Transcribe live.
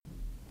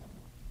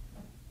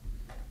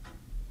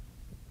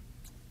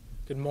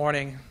Good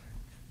morning.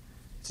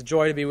 It's a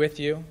joy to be with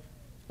you.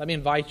 Let me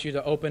invite you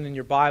to open in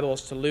your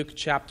Bibles to Luke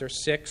chapter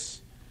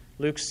 6.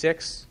 Luke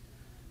 6,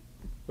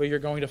 where you're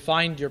going to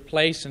find your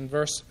place in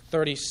verse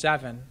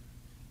 37.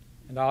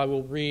 And I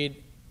will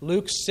read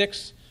Luke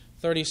 6,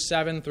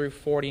 37 through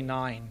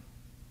 49.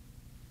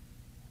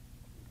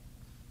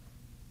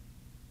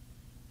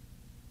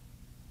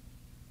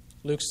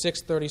 Luke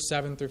 6,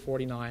 37 through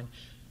 49.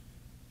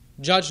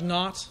 Judge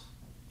not,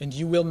 and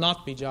you will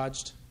not be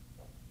judged.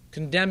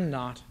 Condemn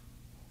not,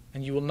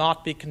 and you will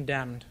not be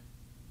condemned.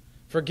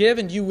 Forgive,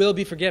 and you will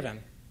be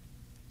forgiven.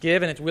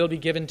 Give, and it will be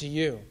given to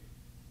you.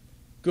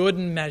 Good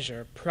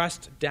measure,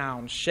 pressed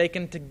down,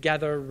 shaken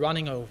together,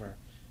 running over,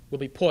 will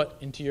be put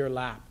into your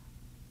lap.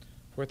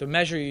 For with the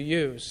measure you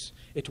use,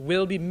 it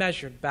will be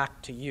measured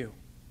back to you.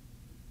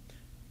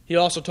 He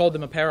also told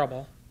them a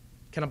parable.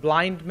 Can a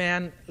blind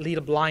man lead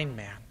a blind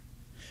man?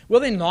 Will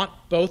they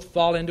not both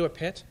fall into a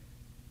pit?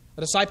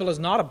 A disciple is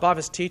not above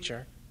his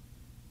teacher,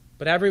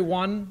 but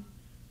everyone,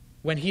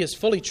 when he is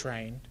fully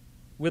trained,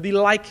 will be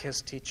like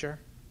his teacher.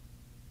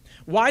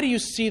 Why do you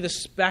see the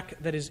speck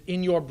that is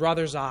in your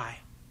brother's eye,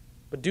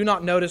 but do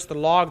not notice the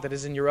log that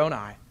is in your own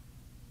eye?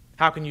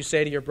 How can you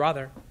say to your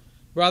brother,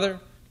 Brother,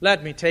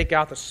 let me take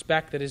out the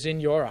speck that is in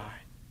your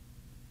eye,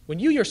 when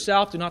you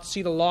yourself do not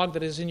see the log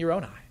that is in your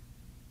own eye?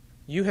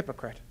 You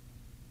hypocrite!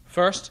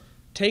 First,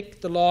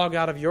 take the log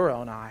out of your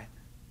own eye,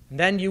 and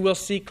then you will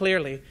see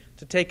clearly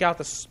to take out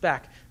the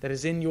speck that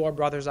is in your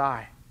brother's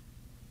eye.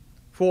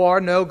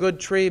 For no good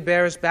tree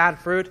bears bad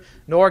fruit,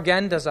 nor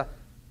again does a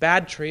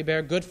bad tree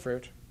bear good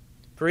fruit.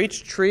 For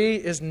each tree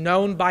is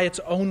known by its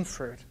own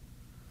fruit.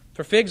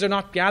 For figs are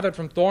not gathered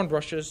from thorn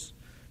bushes,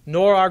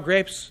 nor are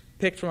grapes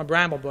picked from a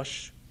bramble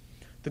bush.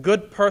 The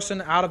good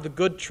person out of the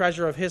good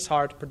treasure of his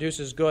heart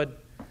produces good,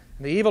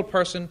 and the evil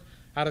person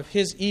out of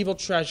his evil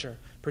treasure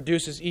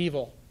produces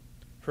evil.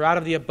 For out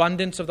of the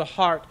abundance of the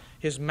heart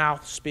his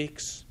mouth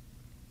speaks.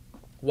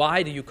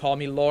 Why do you call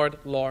me Lord,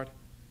 Lord,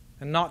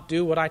 and not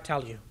do what I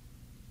tell you?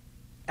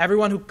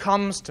 Everyone who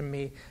comes to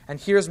me and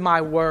hears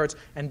my words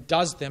and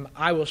does them,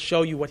 I will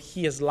show you what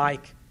he is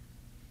like.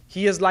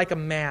 He is like a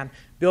man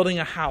building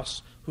a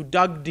house who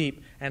dug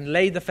deep and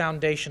laid the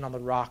foundation on the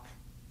rock.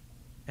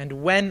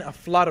 And when a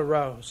flood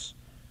arose,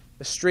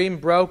 the stream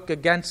broke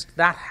against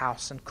that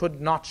house and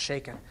could not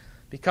shake it,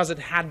 because it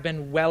had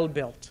been well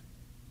built.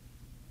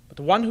 But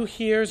the one who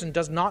hears and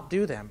does not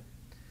do them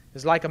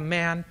is like a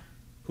man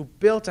who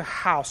built a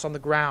house on the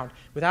ground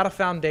without a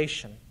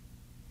foundation.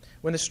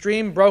 When the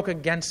stream broke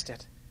against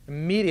it,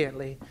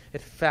 immediately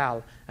it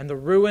fell, and the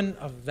ruin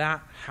of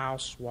that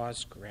house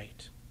was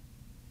great.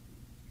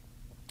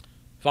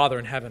 Father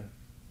in heaven,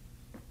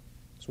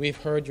 as we've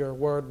heard your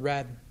word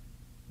read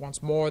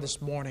once more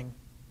this morning,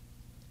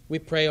 we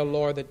pray, O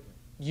Lord, that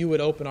you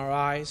would open our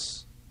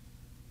eyes,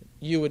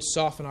 that you would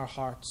soften our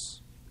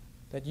hearts,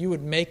 that you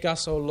would make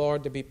us, O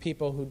Lord, to be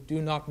people who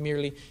do not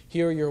merely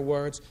hear your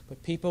words,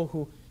 but people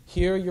who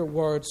hear your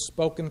words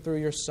spoken through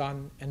your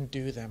Son and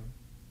do them.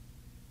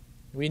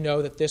 We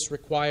know that this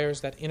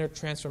requires that inner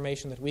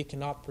transformation that we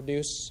cannot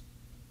produce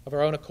of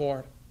our own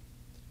accord,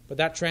 but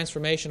that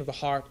transformation of the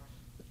heart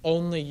that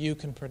only you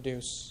can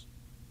produce.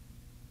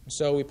 And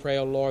so we pray,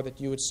 O Lord, that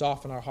you would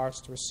soften our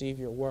hearts to receive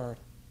your word.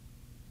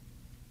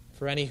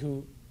 For any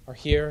who are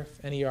here,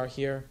 if any are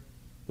here,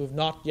 who have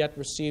not yet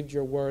received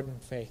your word in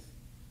faith,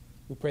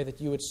 we pray that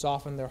you would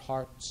soften their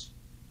hearts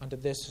unto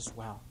this as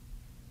well.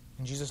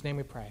 In Jesus' name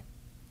we pray.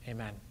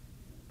 Amen.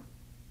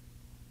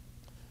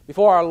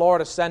 Before our Lord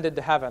ascended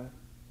to heaven,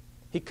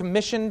 he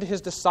commissioned his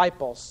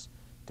disciples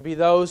to be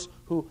those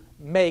who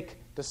make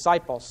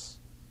disciples.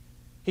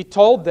 He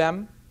told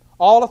them,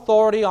 all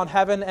authority on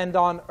heaven and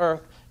on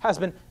earth has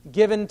been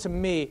given to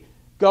me.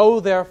 Go,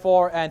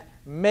 therefore, and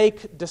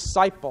make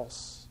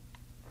disciples,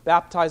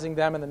 baptizing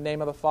them in the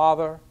name of the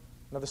Father,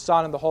 and of the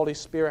Son, and the Holy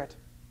Spirit.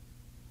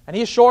 And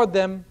he assured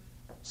them,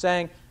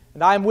 saying,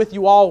 And I am with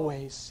you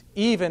always,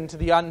 even to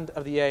the end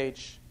of the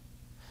age.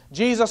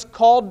 Jesus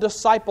called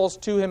disciples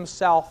to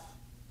himself,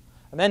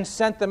 and then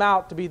sent them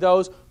out to be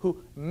those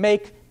who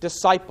make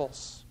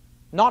disciples.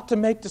 Not to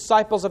make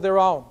disciples of their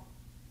own,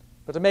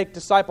 but to make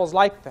disciples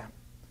like them,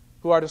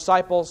 who are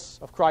disciples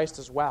of Christ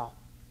as well.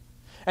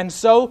 And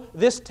so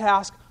this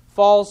task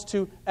falls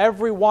to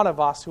every one of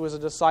us who is a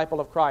disciple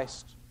of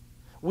Christ.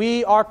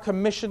 We are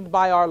commissioned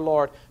by our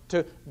Lord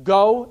to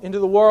go into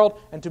the world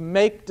and to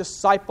make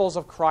disciples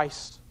of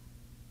Christ.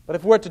 But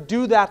if we're to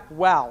do that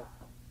well,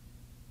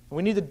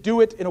 we need to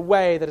do it in a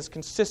way that is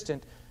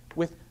consistent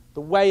with the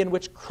way in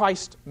which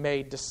Christ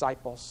made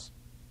disciples.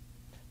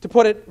 To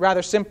put it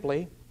rather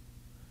simply,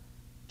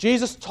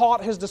 Jesus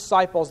taught his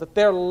disciples that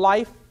their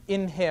life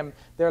in him,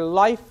 their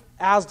life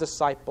as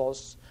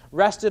disciples,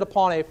 rested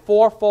upon a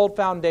fourfold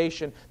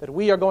foundation that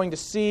we are going to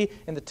see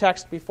in the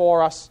text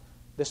before us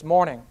this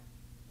morning.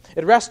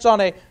 It rests on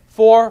a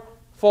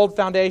fourfold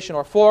foundation,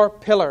 or four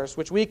pillars,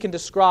 which we can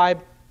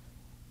describe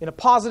in a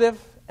positive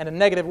and a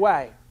negative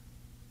way.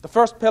 The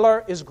first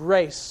pillar is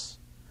grace,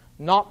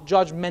 not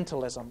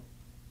judgmentalism.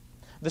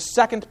 The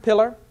second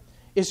pillar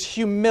is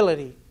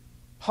humility,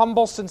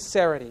 humble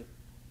sincerity,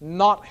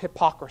 not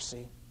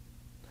hypocrisy.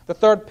 The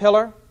third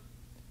pillar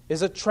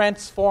is a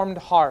transformed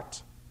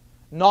heart,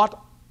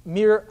 not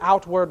mere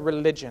outward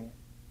religion.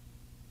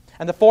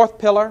 And the fourth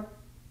pillar,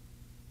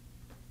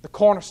 the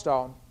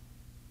cornerstone,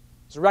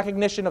 is a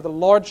recognition of the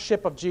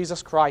lordship of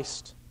Jesus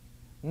Christ,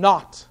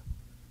 not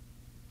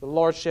the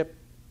lordship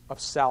of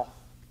self,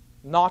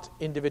 not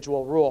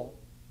individual rule.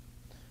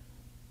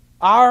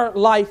 Our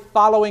life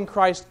following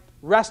Christ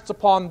rests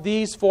upon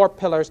these four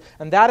pillars,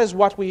 and that is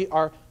what we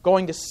are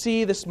going to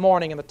see this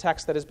morning in the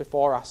text that is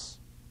before us.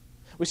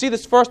 We see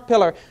this first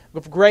pillar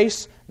of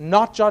grace,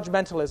 not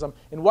judgmentalism,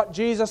 in what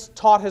Jesus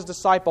taught his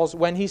disciples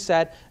when he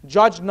said,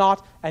 "Judge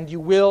not, and you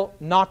will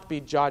not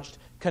be judged.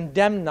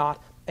 Condemn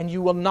not, and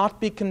you will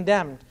not be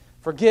condemned.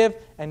 Forgive,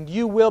 and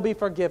you will be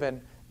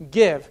forgiven.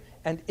 Give,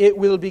 and it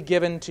will be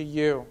given to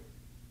you."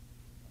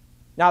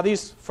 Now,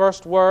 these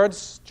first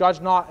words, judge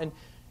not, and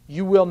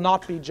you will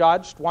not be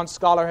judged, one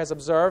scholar has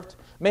observed,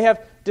 may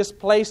have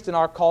displaced in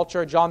our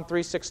culture John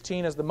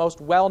 3:16 as the most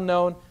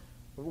well-known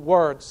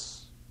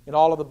words in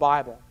all of the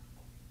Bible.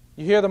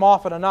 You hear them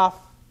often enough.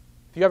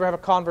 If you ever have a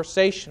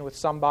conversation with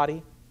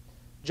somebody,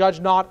 judge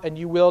not and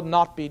you will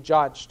not be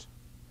judged.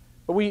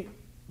 But we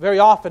very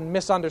often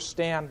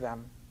misunderstand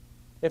them.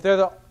 If they're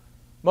the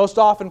most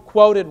often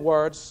quoted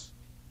words,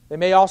 they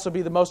may also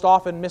be the most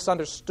often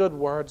misunderstood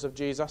words of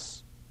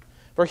Jesus.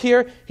 For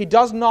here, he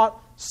does not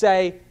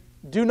say,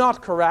 do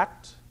not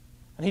correct,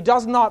 and he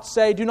does not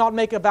say, do not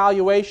make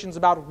evaluations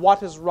about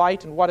what is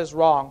right and what is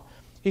wrong.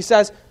 He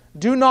says,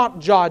 do not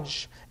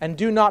judge and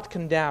do not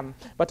condemn.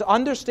 But to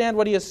understand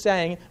what he is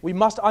saying, we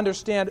must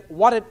understand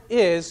what it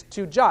is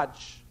to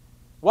judge,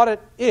 what it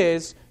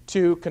is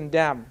to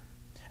condemn.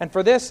 And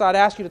for this, I'd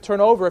ask you to turn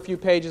over a few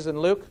pages in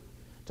Luke,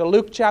 to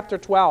Luke chapter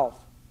 12,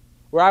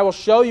 where I will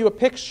show you a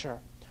picture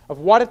of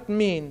what it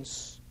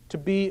means to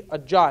be a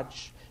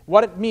judge,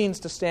 what it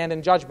means to stand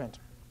in judgment.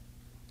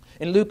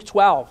 In Luke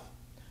 12,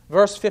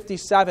 verse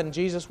 57,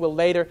 Jesus will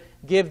later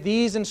give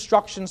these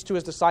instructions to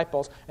his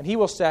disciples, and he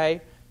will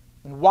say,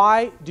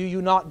 "Why do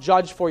you not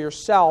judge for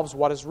yourselves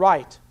what is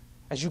right?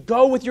 As you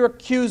go with your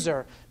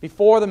accuser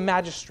before the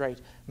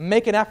magistrate,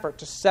 make an effort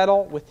to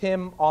settle with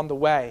him on the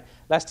way,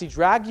 lest he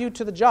drag you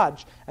to the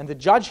judge, and the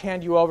judge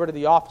hand you over to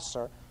the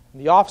officer,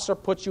 and the officer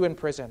puts you in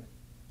prison.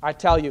 I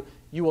tell you,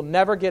 you will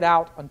never get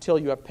out until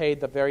you have paid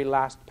the very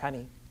last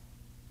penny."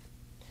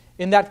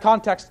 In that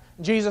context,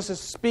 Jesus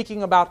is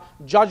speaking about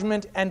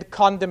judgment and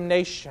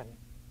condemnation.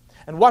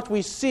 And what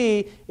we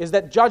see is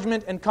that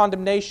judgment and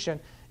condemnation,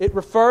 it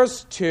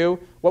refers to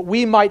what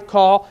we might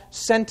call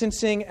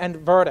sentencing and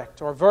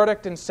verdict, or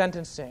verdict and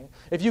sentencing.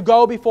 If you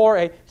go before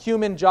a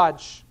human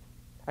judge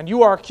and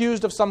you are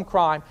accused of some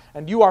crime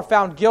and you are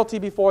found guilty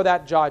before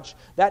that judge,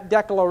 that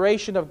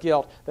declaration of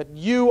guilt, that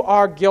you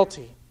are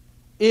guilty,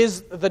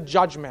 is the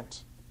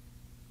judgment.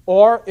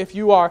 Or if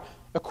you are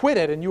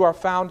acquitted and you are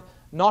found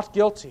not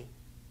guilty,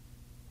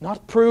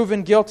 not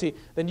proven guilty,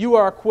 then you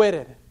are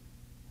acquitted.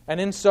 And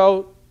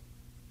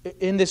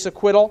in this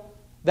acquittal,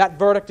 that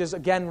verdict is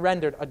again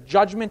rendered. A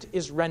judgment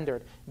is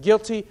rendered,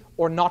 guilty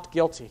or not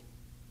guilty.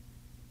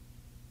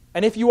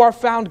 And if you are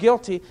found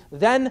guilty,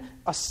 then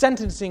a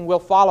sentencing will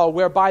follow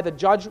whereby the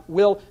judge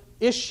will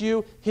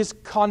issue his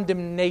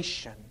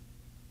condemnation.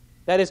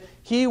 That is,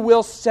 he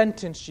will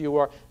sentence you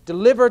or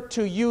deliver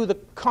to you the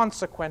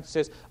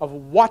consequences of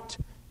what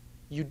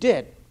you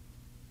did.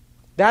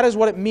 That is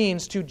what it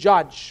means to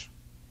judge.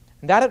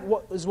 And that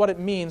is what it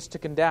means to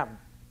condemn.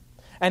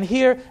 And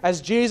here,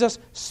 as Jesus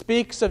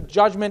speaks of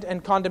judgment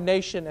and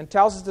condemnation and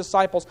tells his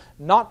disciples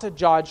not to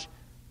judge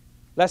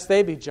lest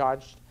they be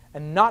judged,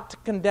 and not to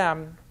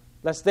condemn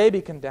lest they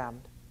be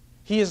condemned,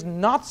 he is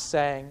not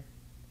saying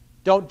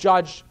don't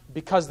judge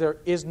because there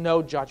is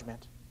no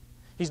judgment.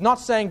 He's not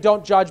saying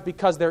don't judge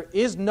because there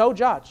is no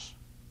judge.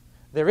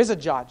 There is a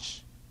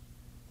judge.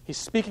 He's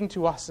speaking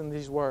to us in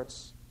these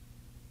words.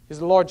 He's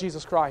the Lord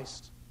Jesus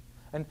Christ.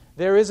 And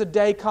there is a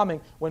day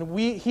coming when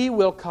he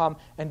will come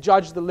and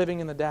judge the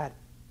living and the dead.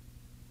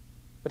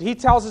 But he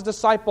tells his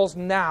disciples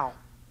now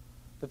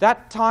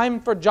that time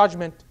for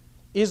judgment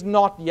is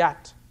not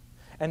yet.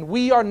 And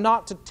we are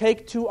not to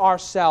take to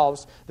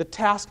ourselves the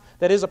task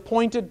that is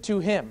appointed to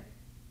him.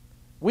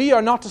 We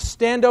are not to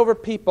stand over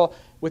people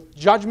with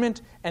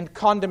judgment and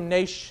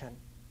condemnation.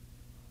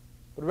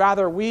 But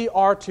rather we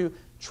are to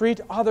treat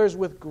others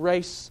with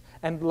grace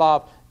and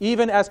love,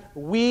 even as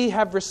we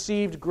have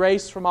received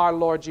grace from our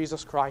Lord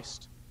Jesus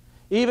Christ.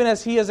 Even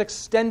as he has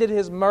extended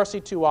his mercy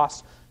to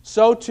us,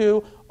 so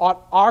too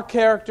ought our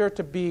character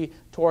to be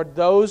toward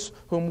those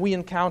whom we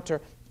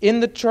encounter in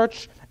the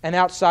church and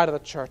outside of the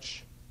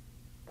church.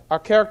 Our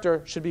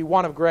character should be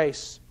one of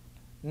grace,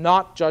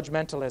 not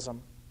judgmentalism.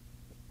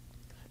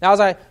 Now, as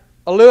I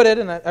alluded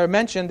and I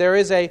mentioned, there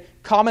is a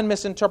common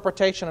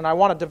misinterpretation, and I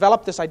want to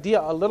develop this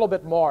idea a little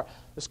bit more.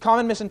 This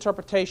common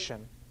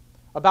misinterpretation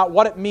about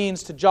what it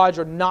means to judge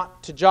or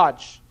not to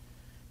judge.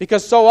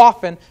 Because so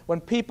often,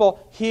 when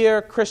people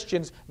hear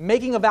Christians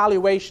making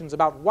evaluations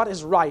about what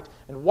is right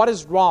and what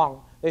is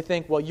wrong, they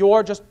think, well,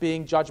 you're just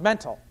being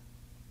judgmental.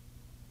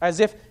 As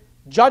if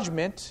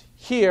judgment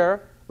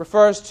here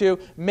refers to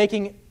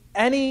making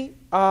any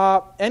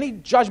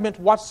judgment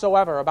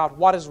whatsoever about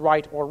what is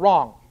right or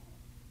wrong.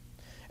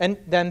 And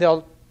then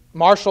they'll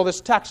marshal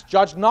this text,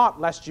 judge not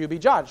lest you be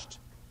judged.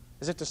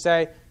 As if to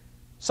say,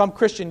 some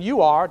Christian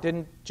you are,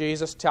 didn't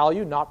Jesus tell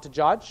you not to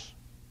judge?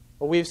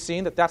 Well, we've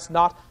seen that that's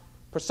not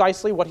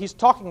precisely what he's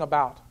talking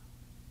about.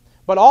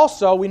 But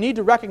also, we need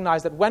to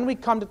recognize that when we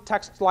come to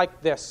texts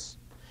like this,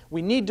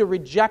 we need to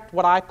reject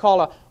what I call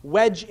a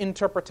wedge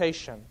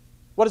interpretation.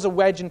 What is a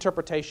wedge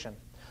interpretation?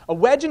 A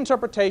wedge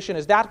interpretation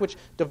is that which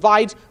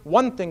divides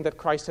one thing that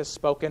Christ has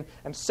spoken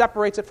and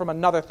separates it from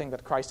another thing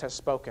that Christ has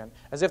spoken,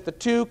 as if the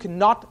two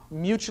cannot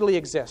mutually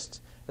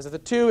exist, as if the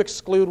two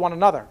exclude one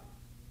another.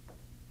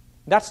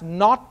 That's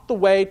not the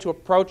way to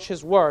approach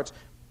his words.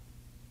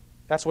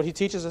 That's what he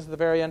teaches us at the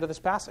very end of this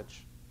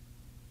passage.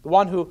 The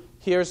one who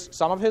hears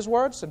some of his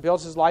words and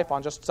builds his life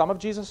on just some of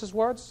Jesus'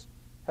 words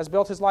has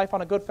built his life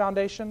on a good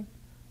foundation?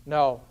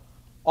 No.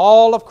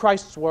 All of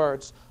Christ's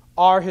words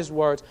are his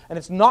words. And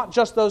it's not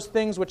just those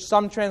things which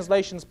some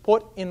translations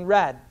put in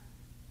red,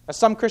 as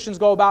some Christians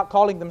go about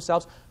calling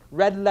themselves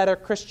red-letter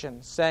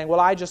Christians, saying, well,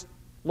 I just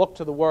look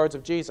to the words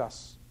of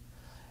Jesus.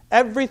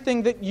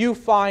 Everything that you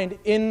find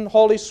in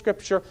Holy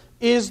Scripture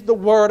is the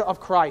word of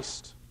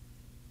Christ.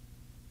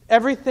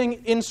 Everything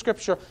in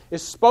Scripture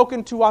is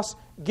spoken to us,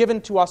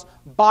 given to us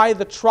by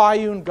the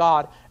triune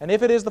God. And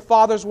if it is the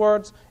Father's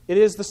words, it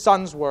is the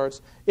Son's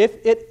words.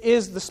 If it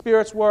is the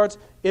Spirit's words,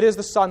 it is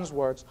the Son's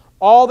words.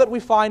 All that we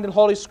find in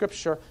Holy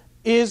Scripture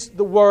is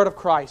the word of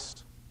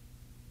Christ.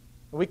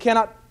 We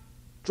cannot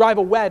drive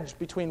a wedge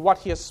between what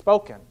he has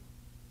spoken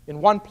in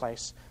one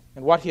place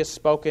and what he has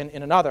spoken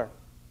in another.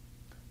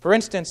 For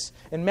instance,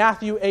 in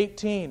Matthew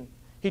 18,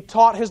 he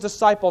taught his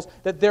disciples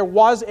that there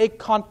was a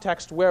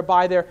context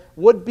whereby there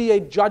would be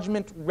a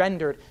judgment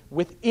rendered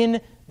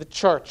within the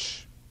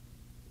church.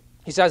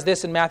 He says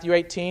this in Matthew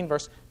 18,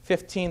 verse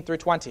 15 through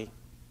 20.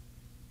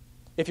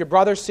 If your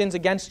brother sins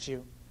against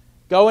you,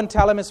 go and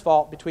tell him his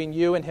fault between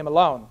you and him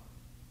alone.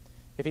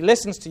 If he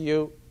listens to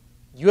you,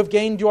 you have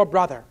gained your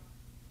brother.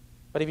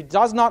 But if he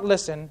does not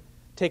listen,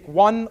 take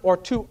one or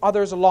two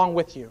others along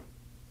with you,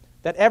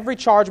 that every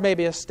charge may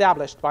be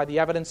established by the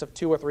evidence of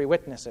 2 or 3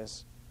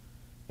 witnesses.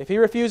 If he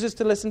refuses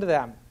to listen to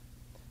them,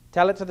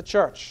 tell it to the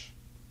church.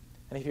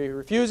 And if he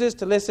refuses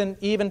to listen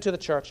even to the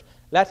church,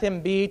 let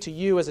him be to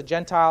you as a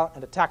Gentile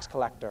and a tax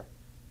collector.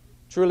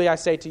 Truly I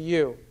say to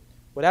you,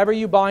 whatever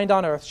you bind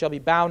on earth shall be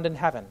bound in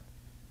heaven,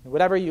 and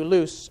whatever you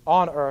loose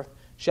on earth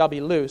shall be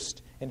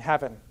loosed in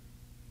heaven.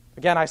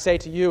 Again, I say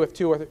to you, if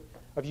 2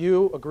 of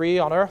you agree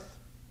on earth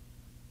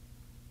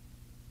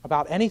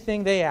about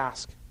anything they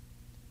ask,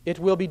 it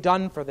will be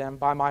done for them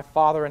by my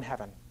Father in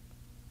heaven.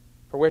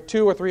 For where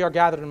 2 or 3 are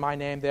gathered in my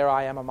name, there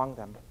I am among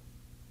them.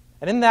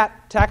 And in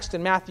that text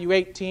in Matthew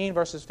 18,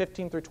 verses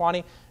 15 through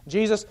 20,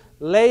 Jesus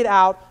laid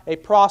out a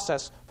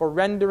process for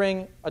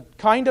rendering a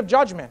kind of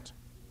judgment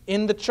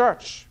in the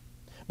church.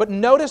 But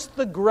notice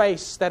the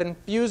grace that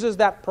infuses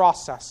that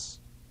process.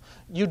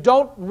 You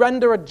don't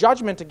render a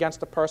judgment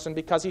against a person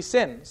because he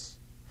sins.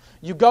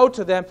 You go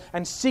to them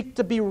and seek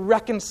to be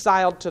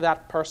reconciled to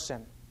that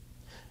person.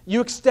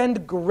 You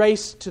extend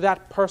grace to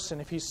that person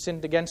if he's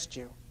sinned against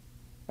you.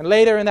 And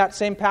later in that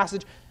same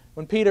passage,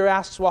 when Peter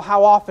asks, well,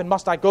 how often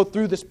must I go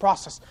through this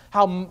process?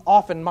 How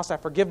often must I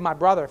forgive my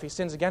brother if he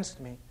sins against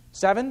me?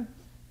 7?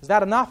 Is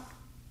that enough?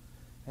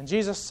 And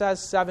Jesus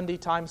says 70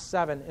 times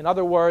 7. In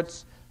other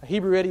words, a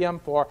Hebrew idiom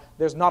for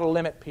there's not a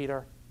limit,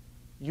 Peter.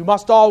 You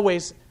must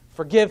always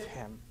forgive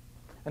him.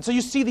 And so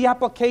you see the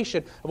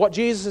application of what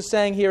Jesus is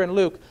saying here in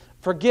Luke.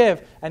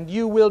 Forgive, and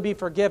you will be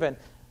forgiven.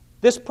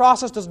 This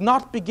process does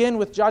not begin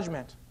with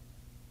judgment.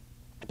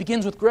 It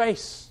begins with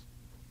grace.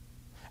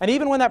 And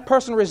even when that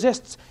person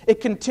resists, it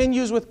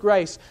continues with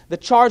grace. The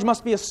charge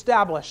must be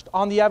established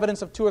on the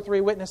evidence of 2 or 3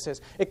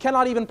 witnesses. It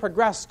cannot even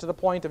progress to the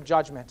point of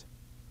judgment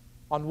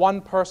on one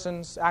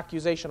person's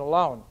accusation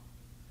alone.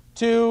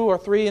 2 or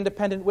 3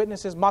 independent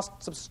witnesses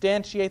must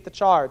substantiate the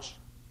charge.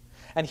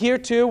 And here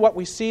too, what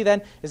we see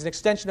then is an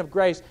extension of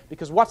grace,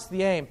 because what's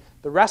the aim?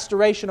 The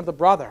restoration of the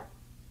brother.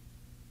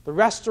 The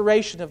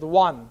restoration of the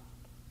one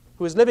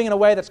who is living in a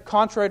way that's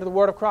contrary to the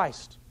word of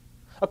Christ.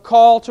 A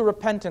call to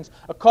repentance,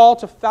 a call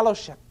to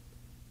fellowship.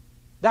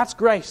 That's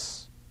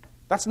grace.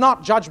 That's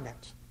not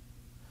judgment.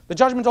 The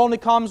judgment only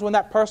comes when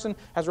that person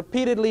has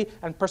repeatedly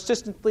and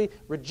persistently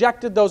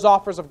rejected those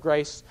offers of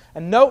grace.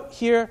 And note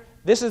here,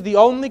 this is the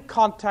only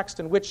context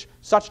in which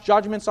such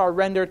judgments are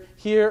rendered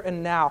here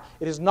and now.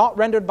 It is not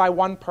rendered by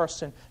one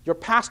person. Your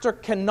pastor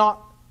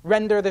cannot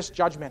render this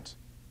judgment.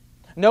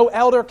 No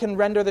elder can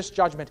render this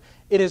judgment.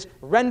 It is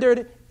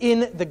rendered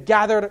in the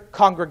gathered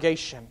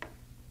congregation.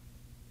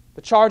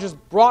 The charge is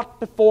brought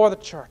before the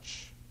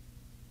church.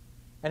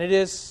 And it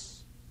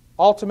is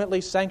ultimately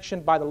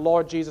sanctioned by the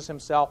Lord Jesus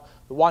himself,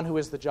 the one who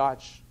is the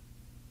judge.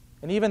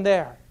 And even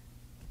there,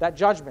 that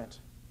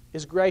judgment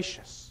is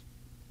gracious.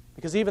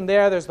 Because even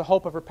there's the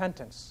hope of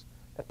repentance.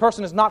 That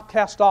person is not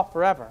cast off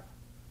forever.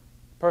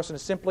 The person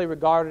is simply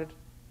regarded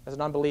as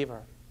an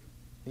unbeliever.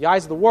 In the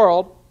eyes of the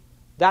world,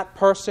 that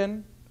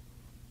person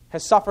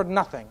has suffered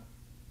nothing.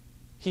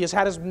 He has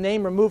had his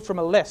name removed from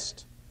a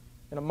list,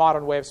 in a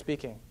modern way of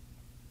speaking.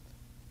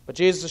 But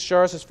Jesus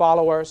assures his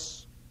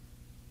followers,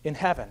 in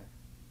heaven,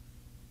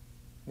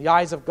 in the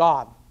eyes of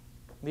God,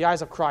 in the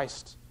eyes of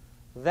Christ,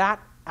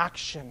 that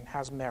action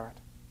has merit.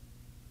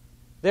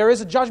 There is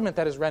a judgment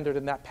that is rendered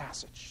in that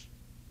passage,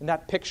 in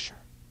that picture.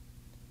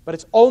 But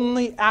it's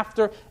only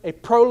after a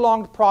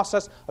prolonged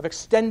process of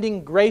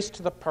extending grace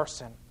to the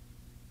person.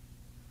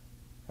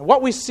 And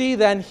what we see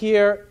then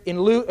here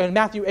in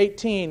Matthew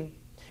 18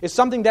 is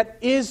something that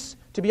is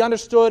to be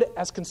understood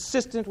as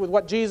consistent with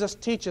what Jesus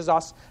teaches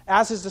us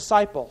as his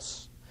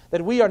disciples.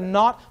 That we are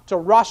not to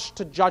rush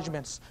to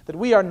judgments. That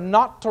we are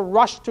not to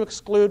rush to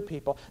exclude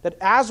people. That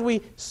as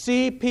we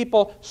see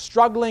people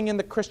struggling in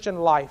the Christian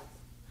life,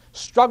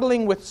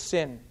 struggling with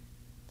sin,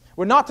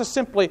 we're not to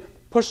simply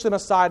push them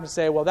aside and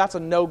say, well, that's a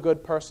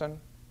no-good person.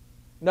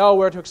 No,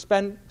 we're to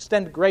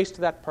extend grace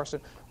to that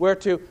person. We're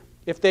to,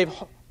 if they've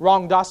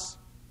wronged us,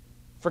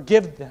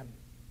 forgive them.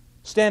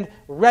 Stand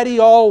ready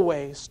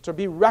always to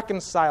be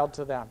reconciled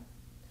to them.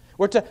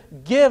 We're to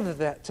give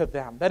that to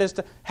them. That is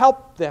to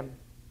help them.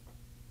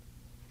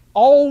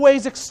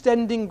 Always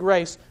extending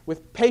grace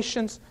with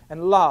patience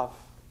and love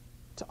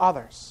to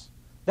others.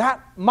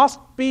 That must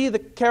be the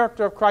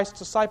character of Christ's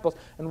disciples.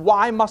 And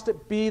why must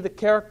it be the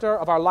character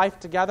of our life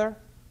together?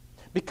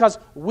 Because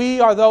we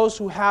are those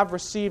who have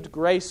received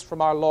grace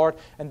from our Lord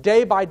and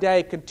day by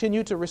day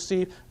continue to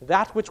receive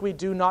that which we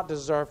do not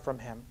deserve from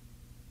him.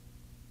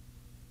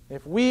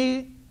 If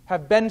we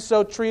have been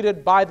so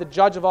treated by the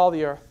judge of all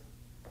the earth,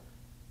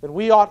 then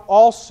we ought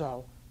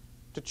also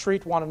to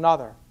treat one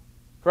another.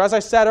 For as I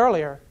said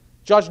earlier,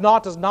 judge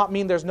not does not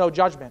mean there's no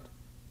judgment.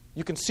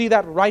 You can see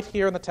that right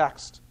here in the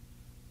text.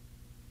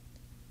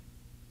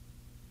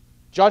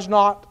 Judge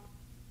not,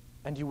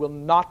 and you will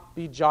not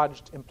be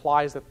judged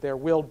implies that there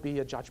will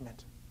be a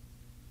judgment.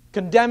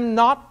 Condemn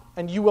not,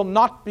 and you will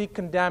not be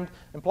condemned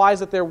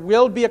implies that there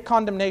will be a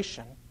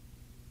condemnation.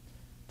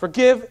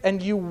 Forgive,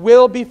 and you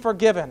will be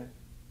forgiven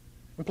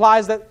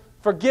implies that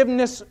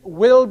forgiveness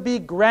will be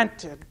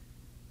granted.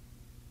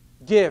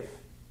 Give,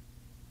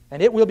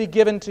 and it will be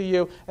given to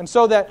you. And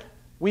so that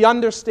we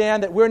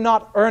understand that we're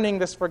not earning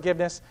this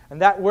forgiveness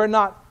and that we're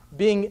not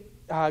being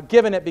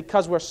given it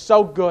because we're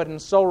so good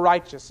and so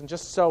righteous and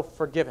just so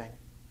forgiving.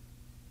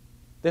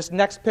 This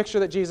next picture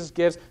that Jesus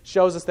gives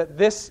shows us that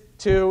this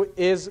too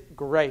is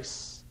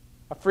grace,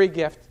 a free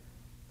gift.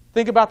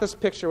 Think about this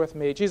picture with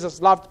me. Jesus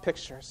loved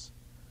pictures.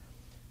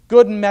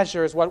 Good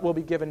measure is what will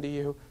be given to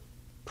you.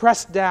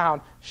 Pressed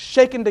down,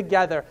 shaken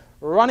together,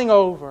 running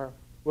over,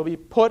 will be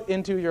put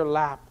into your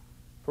lap.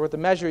 For with the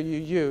measure you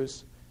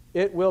use,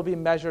 it will be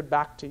measured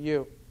back to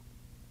you.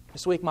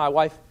 This week my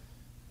wife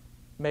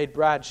made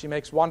bread. She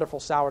makes wonderful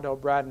sourdough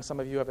bread, and some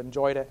of you have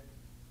enjoyed it.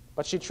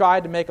 But she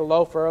tried to make a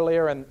loaf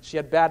earlier, and she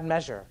had bad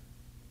measure.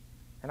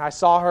 And I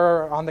saw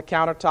her on the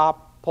countertop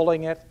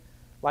pulling it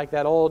like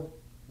that old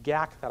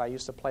gack that I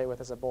used to play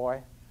with as a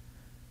boy.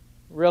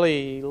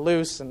 Really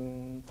loose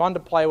and fun to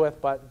play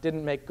with, but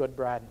didn't make good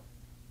bread.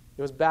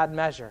 It was bad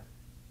measure.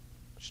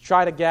 She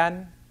tried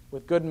again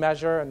with good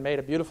measure and made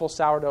a beautiful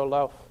sourdough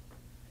loaf.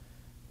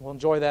 We'll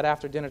enjoy that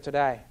after dinner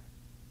today.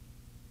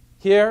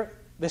 Here,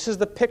 this is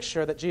the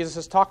picture that Jesus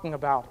is talking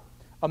about.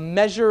 A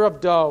measure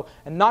of dough,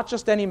 and not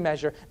just any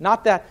measure,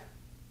 not that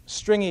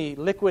stringy,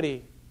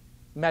 liquidy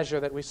measure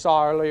that we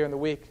saw earlier in the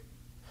week,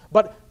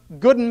 but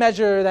good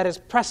measure that is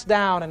pressed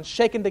down and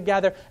shaken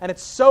together, and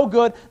it's so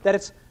good that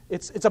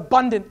it's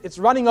abundant, it's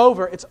running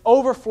over, it's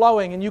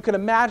overflowing, and you can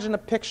imagine a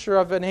picture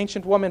of an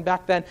ancient woman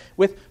back then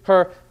with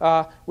her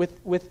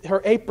with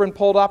her apron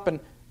pulled up and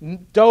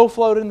dough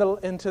floated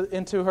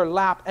into her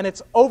lap, and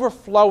it's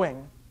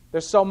overflowing.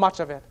 There's so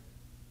much of it.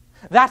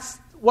 That's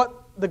what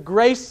the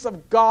grace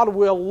of God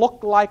will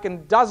look like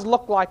and does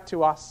look like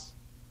to us.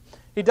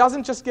 He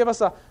doesn't just give us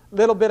a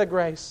little bit of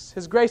grace.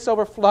 His grace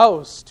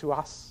overflows to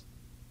us.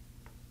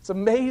 It's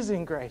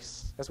amazing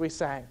grace, as we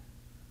sang.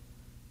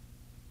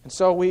 And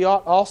so we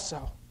ought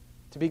also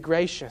to be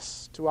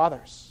gracious to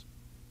others.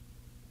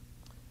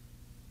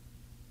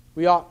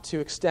 We ought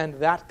to extend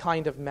that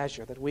kind of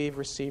measure that we've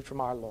received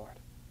from our Lord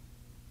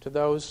to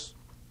those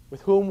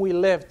with whom we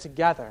live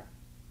together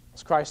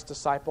as Christ's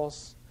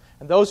disciples,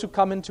 and those who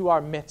come into our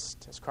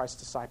midst as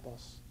Christ's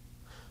disciples.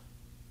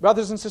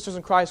 Brothers and sisters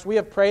in Christ, we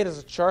have prayed as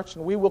a church,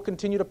 and we will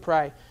continue to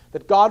pray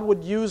that God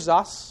would use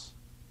us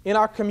in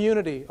our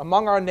community,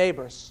 among our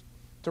neighbors,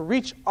 to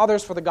reach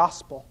others for the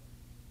gospel.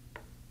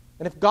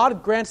 And if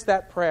God grants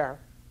that prayer,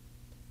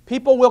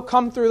 people will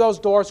come through those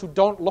doors who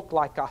don't look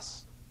like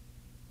us,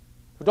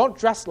 who don't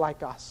dress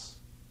like us.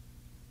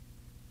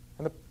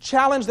 And the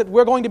challenge that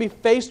we're going to be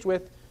faced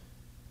with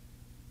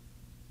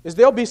is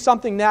there'll be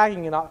something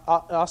nagging in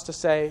us to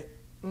say,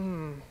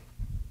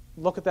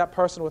 look at that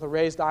person with a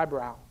raised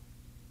eyebrow.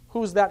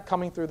 Who's that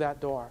coming through that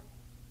door?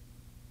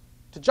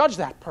 To judge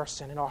that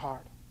person in our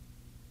heart.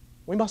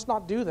 We must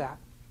not do that.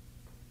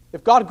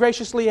 If God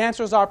graciously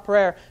answers our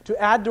prayer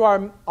to add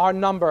to our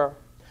number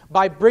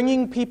by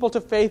bringing people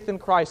to faith in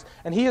Christ,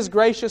 and He is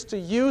gracious to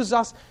use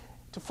us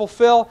to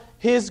fulfill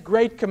His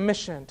great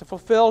commission, to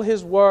fulfill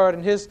His word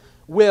and His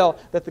will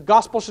that the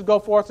gospel should go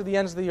forth to the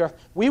ends of the earth.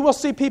 We will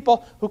see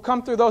people who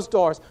come through those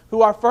doors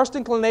who our first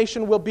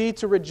inclination will be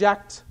to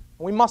reject.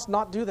 We must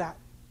not do that.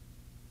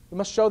 We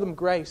must show them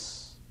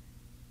grace.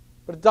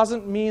 But it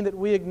doesn't mean that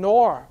we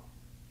ignore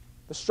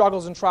the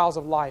struggles and trials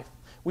of life.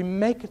 We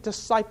make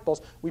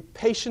disciples. We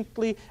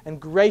patiently and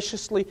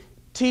graciously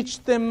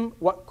teach them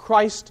what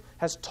Christ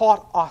has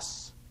taught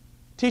us.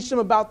 Teach them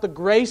about the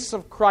grace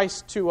of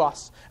Christ to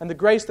us and the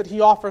grace that He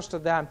offers to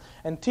them.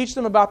 And teach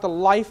them about the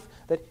life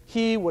that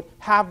He would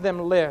have them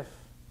live,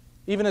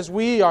 even as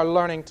we are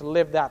learning to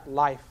live that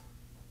life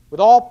with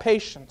all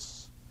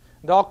patience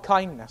and all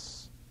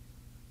kindness.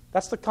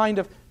 That's the kind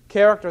of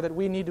character that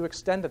we need to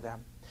extend to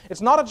them.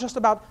 It's not just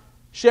about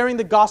sharing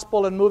the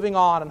gospel and moving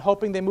on and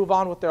hoping they move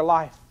on with their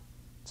life.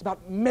 It's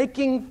about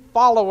making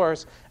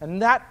followers,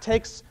 and that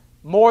takes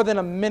more than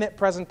a minute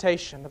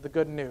presentation of the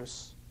good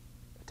news.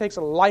 It takes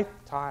a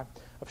lifetime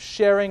of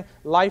sharing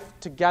life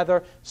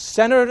together,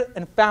 centered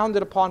and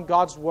founded upon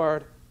God's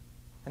Word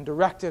and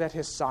directed at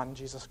His Son,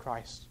 Jesus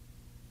Christ.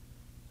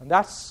 And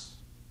that's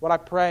what I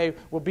pray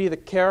will be the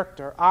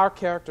character, our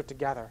character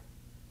together.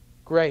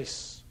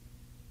 Grace,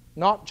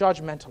 not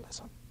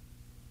judgmentalism.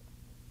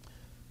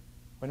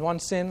 When one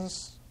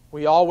sins,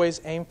 we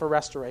always aim for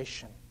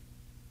restoration.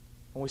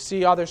 When we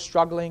see others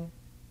struggling,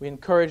 we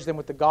encourage them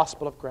with the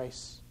gospel of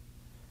grace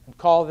and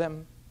call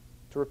them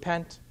to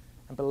repent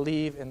and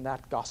believe in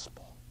that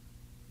gospel.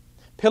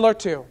 Pillar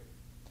 2.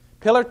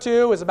 Pillar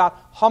 2 is about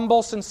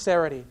humble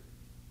sincerity.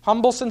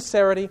 Humble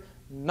sincerity,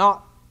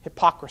 not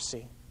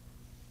hypocrisy.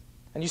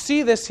 And you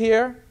see this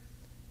here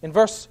in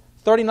verse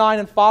 39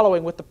 and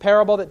following with the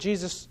parable that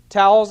Jesus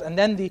tells and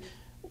then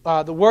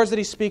the words that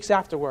He speaks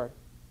afterward.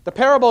 The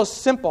parable is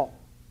simple.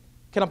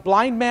 Can a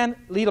blind man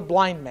lead a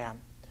blind man?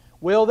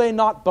 Will they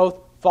not both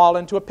fall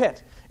into a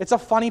pit? It's a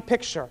funny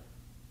picture.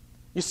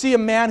 You see a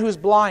man who's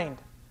blind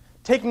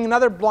taking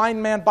another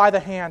blind man by the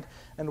hand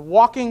and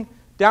walking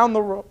down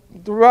the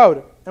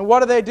road. And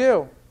what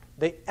do?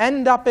 They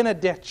end up in a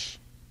ditch.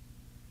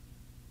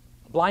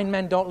 Blind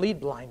men don't lead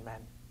blind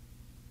men.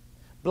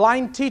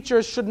 Blind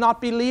teachers should not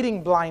be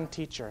leading blind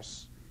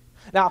teachers.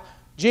 Now,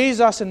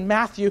 Jesus in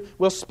Matthew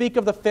will speak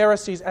of the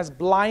Pharisees as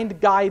blind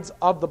guides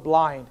of the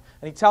blind.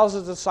 And He tells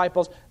His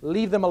disciples,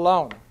 leave them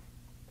alone.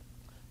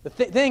 The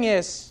thing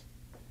is,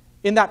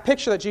 in that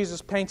picture that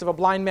Jesus paints of a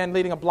blind man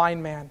leading a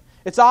blind man,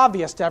 it's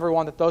obvious to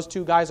everyone that those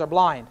two guys are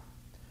blind.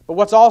 But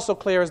what's also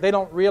clear is they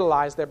don't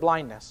realize their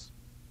blindness.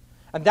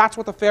 And that's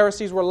what the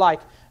Pharisees were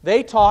like.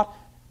 They taught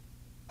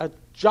a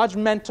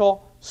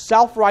judgmental,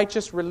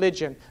 self-righteous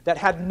religion that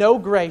had no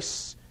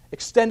grace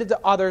extended to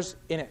others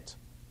in it.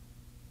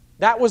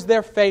 That was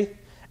their faith,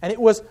 and it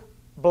was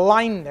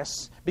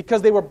blindness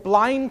because they were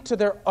blind to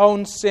their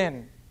own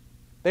sin.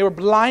 They were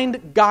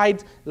blind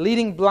guides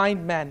leading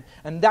blind men,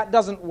 and that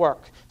doesn't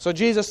work. So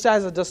Jesus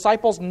says a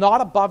disciple's not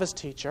above his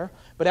teacher,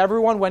 but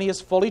everyone, when he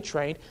is fully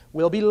trained,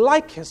 will be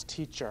like his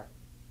teacher.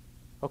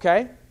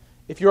 Okay?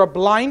 If you're a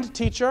blind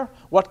teacher,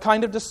 what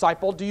kind of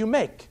disciple do you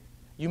make?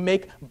 You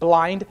make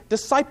blind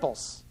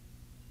disciples.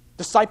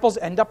 Disciples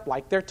end up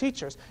like their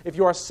teachers. If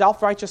you're a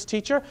self-righteous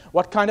teacher,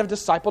 what kind of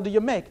disciple do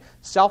you make?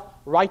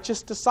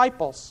 Self-righteous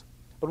disciples.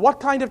 But what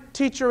kind of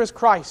teacher is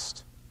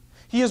Christ?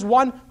 He is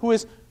one who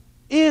is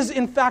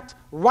in fact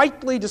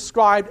rightly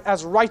described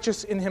as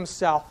righteous in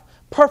Himself,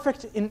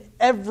 perfect in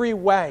every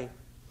way,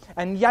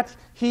 and yet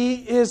He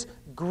is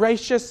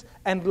gracious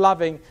and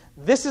loving.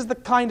 This is the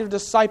kind of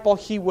disciple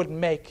He would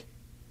make.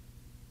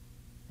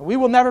 We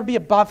will never be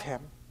above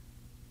Him.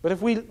 But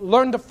if we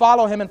learn to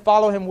follow Him and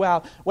follow Him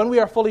well, when we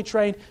are fully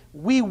trained,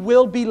 we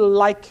will be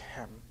like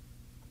Him.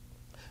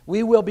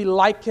 We will be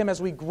like Him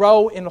as we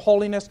grow in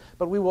holiness,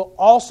 but we will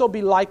also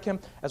be like Him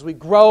as we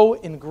grow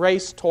in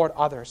grace toward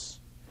others,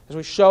 as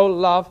we show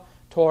love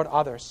toward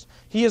others.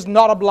 He is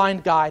not a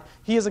blind guide.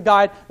 He is a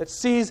guide that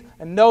sees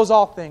and knows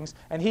all things,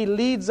 and He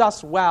leads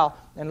us well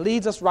and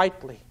leads us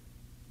rightly.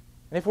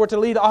 And if we're to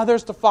lead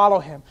others to follow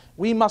Him,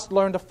 we must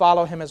learn to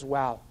follow Him as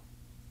well.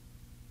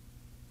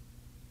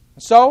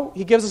 And so,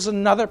 He gives us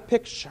another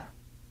picture.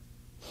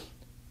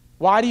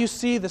 Why do you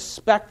see the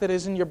speck that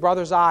is in your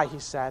brother's eye, He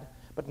said,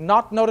 but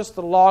not notice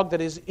the log that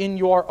is in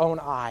your own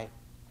eye?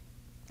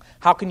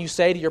 How can you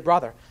say to your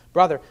brother,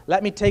 brother,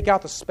 let me take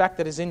out the speck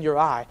that is in your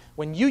eye,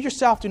 when you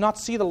yourself do not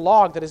see the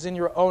log that is in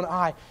your own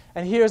eye?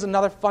 And here's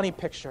another funny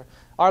picture.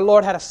 Our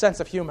Lord had a sense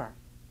of humor.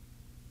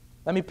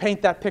 Let me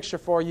paint that picture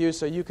for you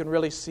so you can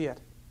really see it.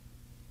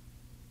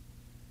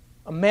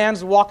 A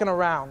man's walking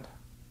around,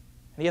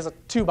 and he has a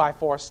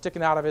 2x4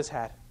 sticking out of his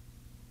head.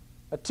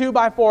 A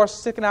 2x4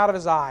 sticking out of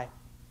his eye.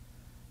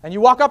 And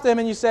you walk up to him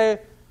and you say,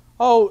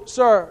 oh,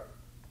 sir,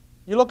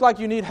 you look like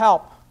you need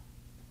help.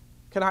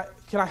 Can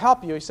I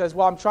help you? He says,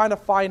 well, I'm trying to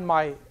find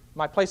my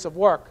place of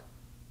work.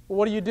 Well,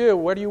 what do you do?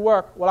 Where do you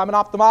work? Well, I'm an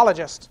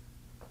ophthalmologist.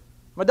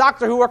 I'm a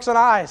doctor who works on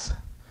eyes.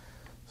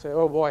 Say,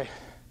 oh boy,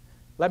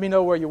 let me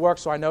know where you work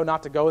so I know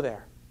not to go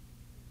there.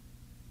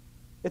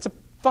 It's a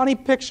funny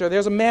picture.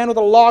 There's a man with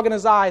a log in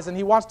his eyes, and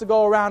he wants to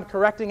go around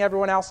correcting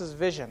everyone else's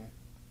vision,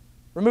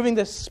 removing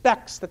the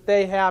specks that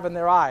they have in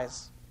their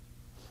eyes.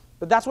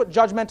 But that's what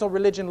judgmental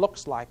religion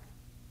looks like.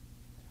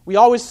 We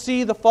always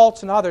see the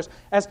faults in others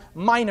as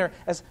minor,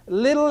 as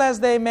little as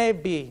they may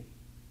be.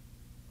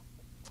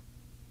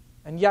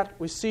 And yet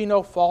we see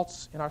no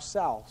faults in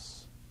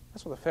ourselves.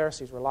 That's what the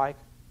Pharisees were like.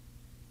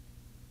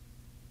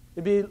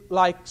 It'd be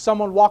like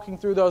someone walking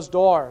through those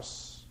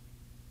doors,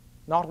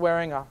 not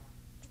wearing a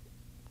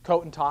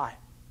coat and tie.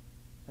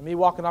 And me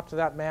walking up to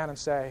that man and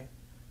say,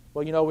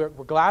 well, we're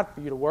glad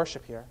for you to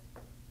worship here,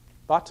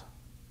 but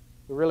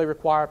we really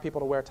require people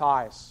to wear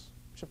ties,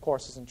 which of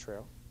course isn't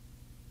true.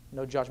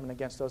 No judgment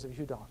against those of you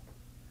who don't.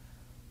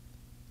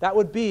 That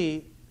would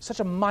be such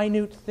a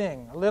minute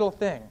thing, a little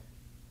thing.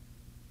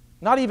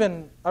 Not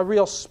even a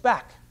real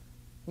speck.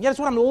 And yet it's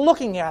what I'm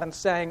looking at and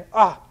saying,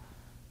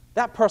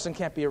 that person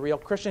can't be a real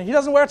Christian. He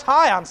doesn't wear a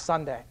tie on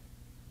Sunday.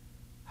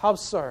 How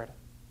absurd.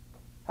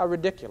 How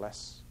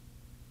ridiculous.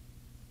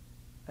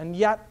 And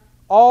yet,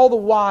 all the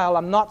while,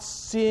 I'm not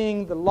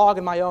seeing the log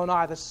in my own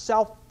eye, the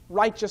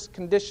self-righteous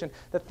condition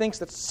that thinks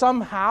that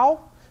somehow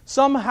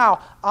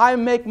I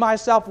make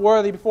myself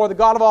worthy before the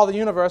God of all the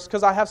universe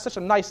because I have such a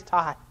nice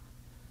tie.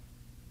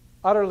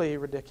 Utterly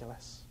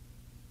ridiculous.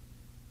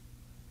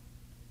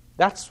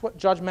 That's what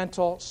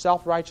judgmental,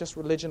 self-righteous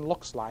religion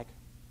looks like.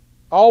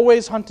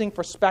 Always hunting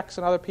for specks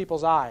in other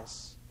people's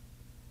eyes.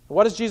 And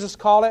what does Jesus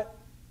call it?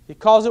 He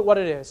calls it what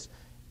it is.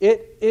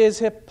 It is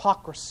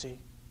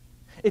hypocrisy.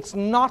 It's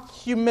not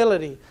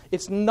humility.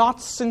 It's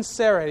not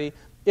sincerity.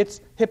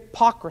 It's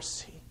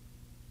hypocrisy.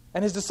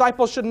 And his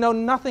disciples should know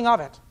nothing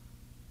of it.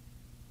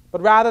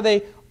 But rather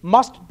they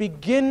must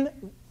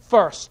begin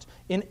first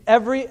in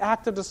every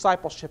act of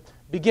discipleship.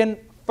 Begin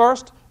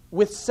first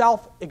with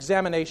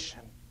self-examination.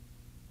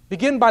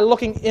 Begin by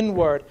looking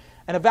inward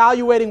and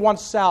evaluating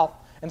oneself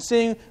and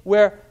seeing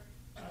where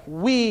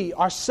we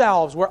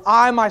ourselves, where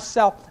I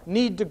myself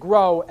need to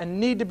grow and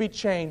need to be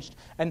changed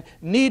and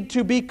need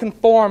to be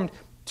conformed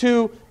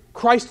to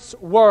Christ's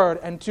word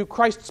and to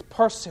Christ's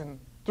person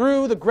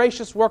through the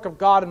gracious work of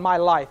God in my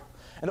life.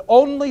 And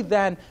only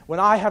then, when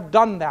I have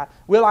done that,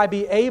 will I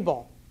be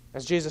able,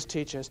 as Jesus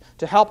teaches,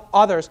 to help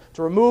others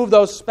to remove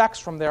those specks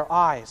from their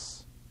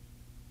eyes.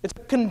 It's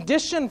a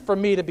condition for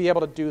me to be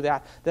able to do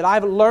that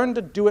I've learned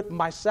to do it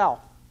myself.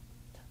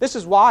 This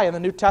is why in the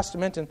New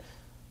Testament, in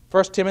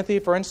 1 Timothy,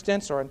 for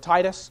instance, or in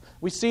Titus,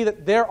 we see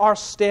that there are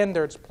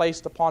standards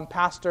placed upon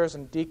pastors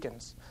and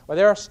deacons, or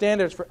there are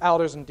standards for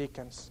elders and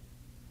deacons.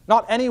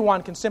 Not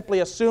anyone can simply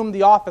assume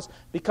the office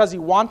because he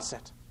wants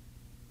it.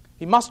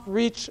 He must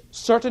reach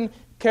certain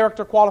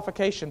character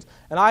qualifications.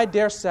 And I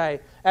dare say,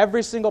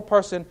 every single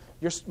person,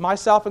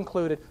 myself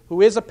included,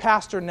 who is a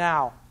pastor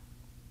now,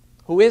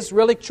 who is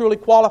really truly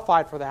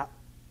qualified for that,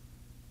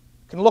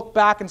 can look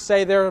back and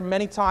say there are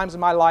many times in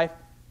my life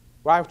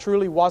where I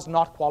truly was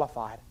not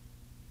qualified.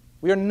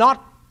 We are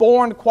not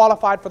born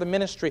qualified for the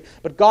ministry,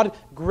 but God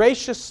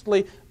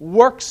graciously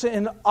works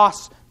in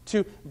us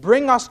to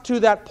bring us to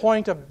that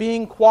point of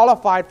being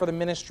qualified for the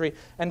ministry.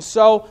 And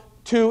so,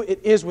 too,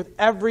 it is with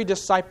every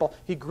disciple.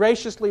 He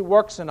graciously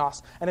works in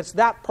us. And it's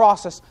that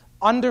process,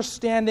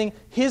 understanding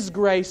His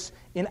grace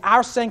in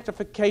our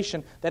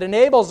sanctification, that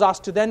enables us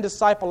to then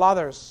disciple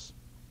others.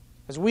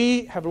 As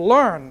we have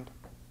learned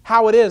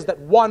how it is that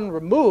one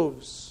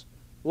removes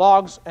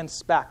logs and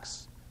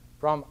specks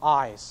from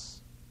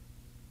eyes.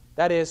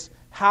 That is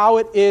how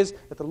it is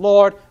that the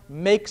Lord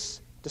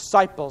makes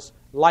disciples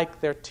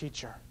like their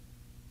teacher.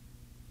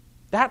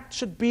 That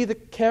should be the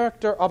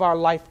character of our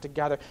life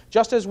together.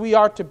 Just as we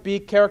are to be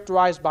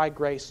characterized by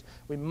grace,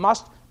 we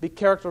must be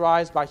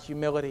characterized by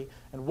humility.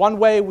 And one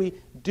way we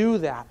do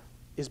that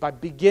is by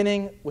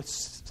beginning with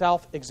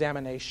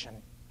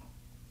self-examination.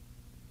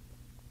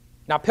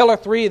 Now, Pillar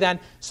 3 then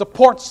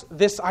supports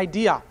this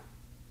idea.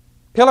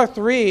 Pillar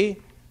 3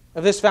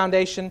 of this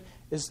foundation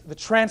is the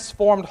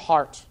transformed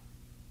heart.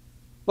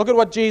 Look at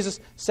what Jesus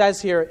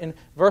says here in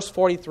verse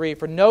 43.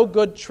 For no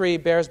good tree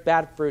bears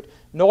bad fruit,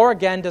 nor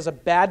again does a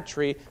bad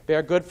tree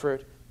bear good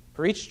fruit.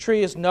 For each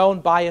tree is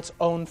known by its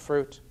own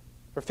fruit.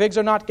 For figs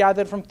are not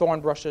gathered from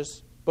thorn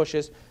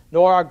bushes,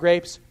 nor are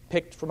grapes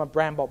picked from a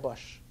bramble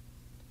bush.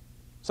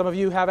 Some of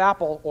you have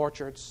apple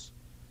orchards.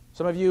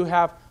 Some of you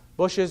have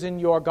bushes in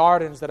your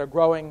gardens that are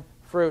growing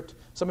fruit.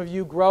 Some of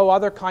you grow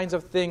other kinds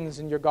of things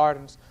in your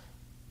gardens.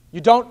 You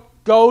don't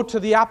go to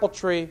the apple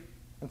tree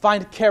and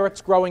find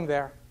carrots growing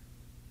there.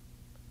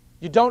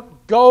 You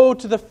don't go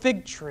to the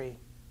fig tree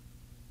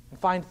and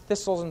find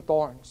thistles and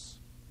thorns.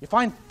 You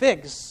find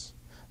figs.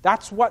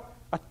 That's what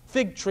a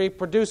fig tree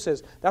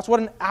produces. That's what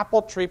an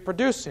apple tree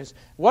produces.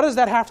 What does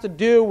that have to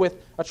do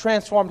with a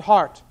transformed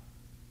heart?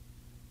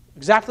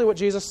 Exactly what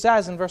Jesus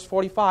says in verse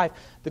 45.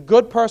 The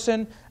good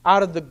person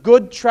out of the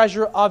good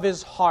treasure of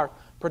his heart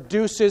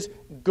produces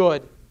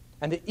good.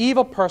 And the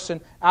evil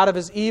person out of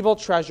his evil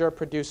treasure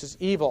produces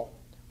evil.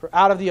 For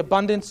out of the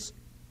abundance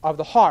of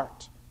the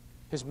heart,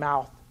 his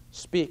mouth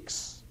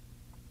speaks.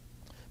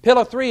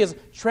 Pillar 3 is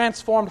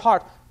transformed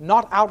heart,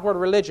 not outward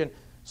religion.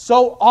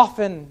 So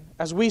often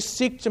as we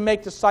seek to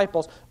make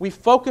disciples, we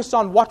focus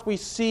on what we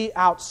see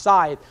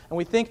outside. And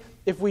we think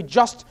if we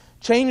just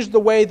change the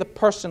way the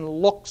person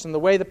looks and the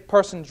way the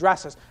person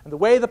dresses and the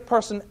way the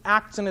person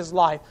acts in his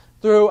life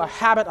through a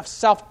habit of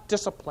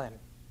self-discipline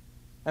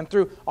and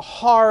through a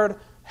hard,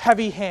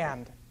 heavy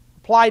hand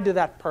applied to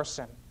that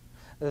person,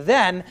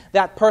 then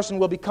that person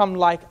will become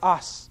like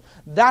us.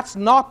 That's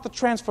not the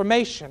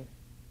transformation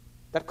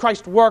that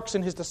Christ works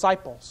in his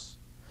disciples.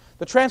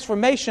 The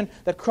transformation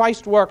that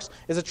Christ works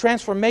is a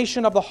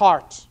transformation of the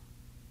heart.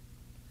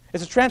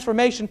 It's a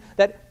transformation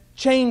that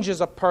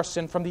changes a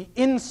person from the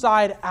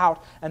inside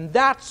out. And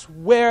that's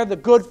where the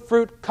good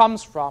fruit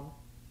comes from.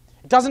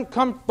 It doesn't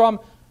come from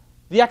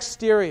the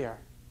exterior.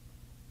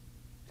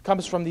 It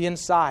comes from the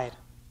inside.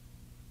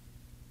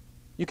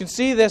 You can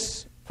see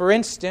this, for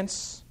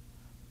instance,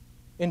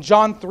 in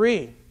John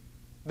 3.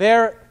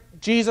 There,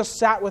 Jesus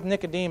sat with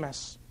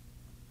Nicodemus.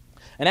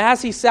 And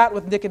as he sat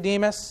with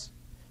Nicodemus,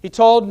 he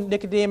told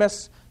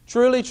Nicodemus,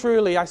 "Truly,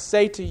 truly, I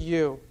say to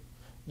you,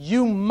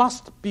 you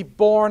must be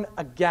born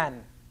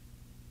again."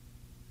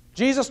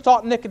 Jesus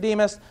taught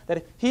Nicodemus that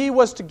if he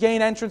was to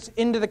gain entrance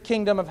into the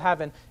kingdom of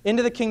heaven,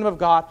 into the kingdom of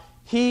God,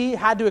 he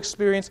had to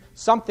experience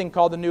something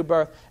called the new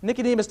birth.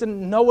 Nicodemus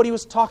didn't know what he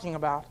was talking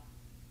about,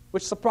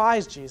 which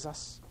surprised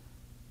Jesus.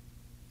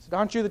 He said,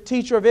 "Aren't you the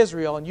teacher of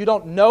Israel and you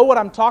don't know what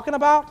I'm talking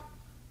about?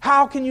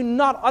 How can you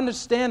not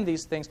understand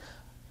these things?"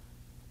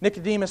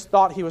 Nicodemus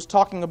thought he was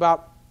talking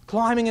about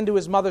climbing into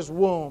his mother's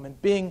womb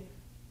and being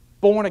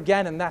born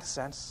again in that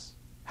sense.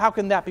 How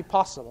can that be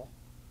possible?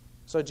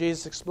 So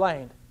Jesus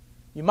explained,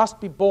 you must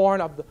be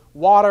born of the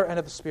water and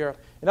of the Spirit.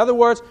 In other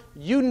words,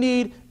 you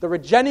need the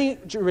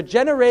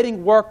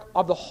regenerating work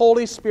of the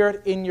Holy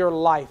Spirit in your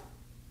life.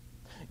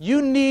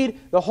 You need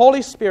the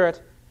Holy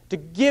Spirit to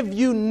give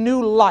you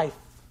new life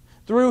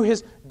through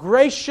His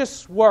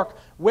gracious work,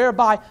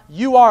 whereby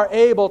you are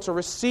able to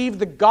receive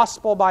the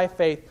gospel by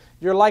faith.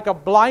 You're like a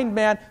blind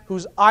man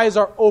whose eyes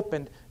are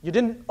opened. You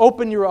didn't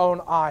open your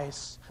own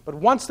eyes, but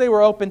once they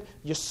were opened,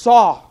 you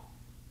saw.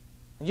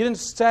 And you didn't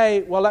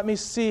say, well, let me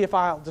see if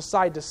I'll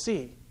decide to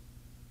see.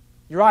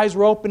 Your eyes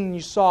were open and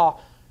you saw.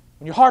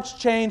 When your heart's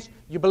changed,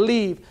 you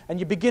believe and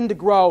you begin to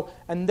grow.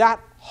 And that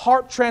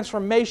heart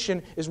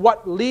transformation is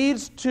what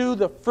leads to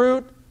the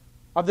fruit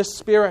of the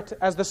Spirit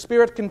as the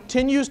Spirit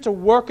continues to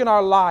work in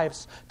our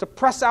lives, to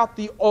press out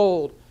the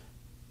old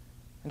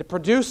and to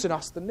produce in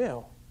us the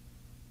new.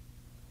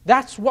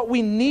 That's what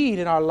we need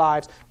in our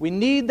lives. We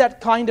need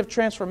that kind of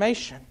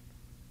transformation.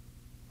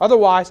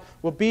 Otherwise,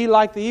 we'll be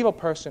like the evil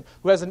person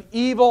who has an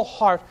evil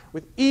heart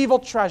with evil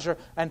treasure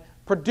and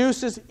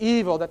produces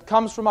evil that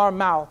comes from our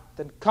mouth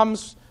and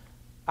comes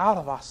out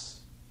of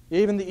us.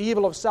 Even the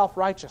evil of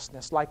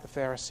self-righteousness, like the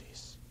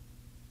Pharisees.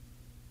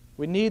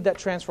 We need that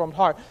transformed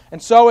heart.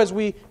 And so as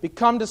we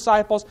become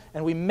disciples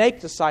and we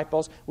make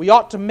disciples, we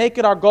ought to make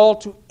it our goal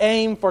to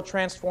aim for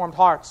transformed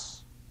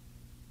hearts.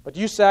 But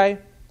you say,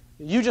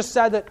 you just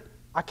said that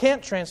I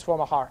can't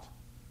transform a heart.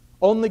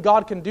 Only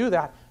God can do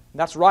that. And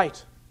that's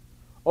right.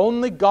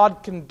 Only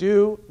God can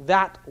do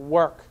that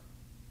work.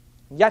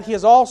 And yet He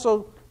has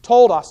also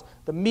told us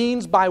the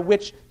means by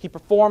which He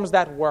performs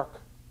that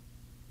work.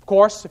 Of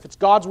course, if it's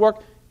God's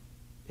work,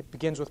 it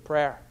begins with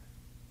prayer.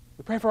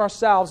 We pray for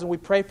ourselves and we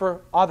pray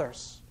for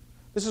others.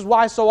 This is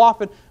why so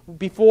often,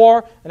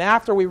 before and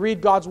after we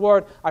read God's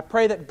Word, I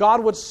pray that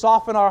God would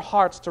soften our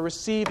hearts to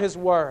receive His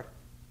Word.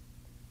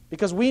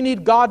 Because we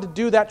need God to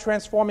do that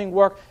transforming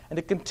work and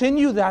to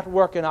continue that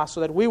work in us so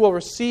that we will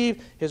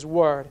receive His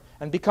Word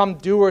and become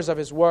doers of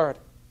His Word.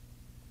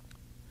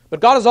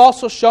 But God has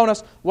also shown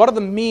us what are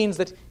the means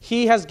that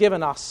He has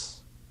given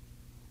us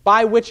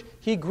by which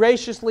He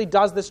graciously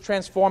does this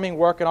transforming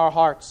work in our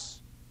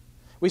hearts.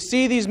 We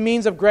see these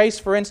means of grace,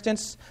 for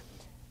instance,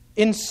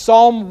 in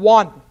Psalm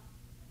 1.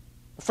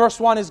 The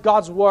first one is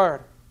God's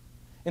Word.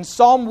 In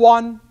Psalm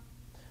 1,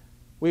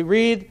 we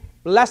read,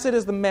 "Blessed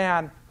is the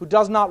man who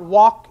does not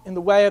walk in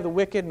the way of the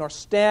wicked, nor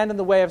stand in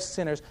the way of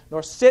sinners,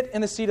 nor sit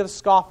in the seat of the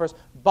scoffers,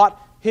 but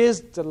his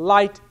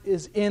delight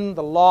is in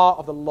the law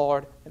of the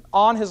Lord, and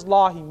on His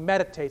law he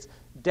meditates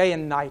day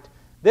and night."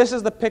 This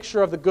is the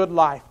picture of the good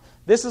life.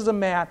 This is a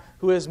man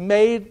who has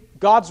made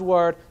God's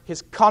Word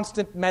his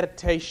constant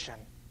meditation.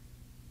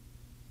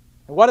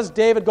 And what does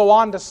David go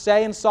on to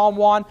say in Psalm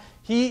 1?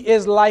 He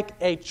is like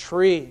a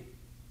tree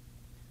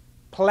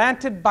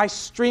planted by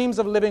streams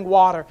of living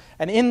water.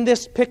 And in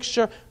this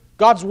picture,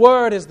 God's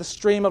Word is the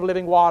stream of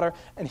living water,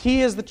 and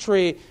He is the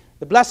tree.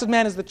 The blessed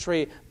man is the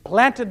tree,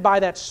 planted by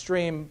that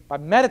stream, by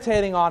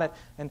meditating on it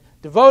and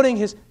devoting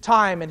his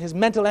time and his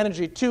mental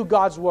energy to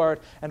God's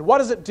Word. And what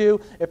does it do?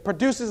 It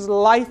produces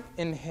life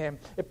in him.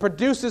 It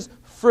produces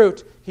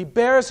fruit. He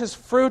bears his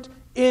fruit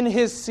in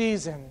his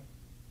season.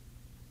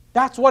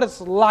 That's what it's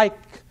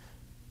like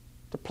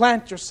to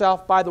plant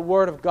yourself by the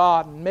Word of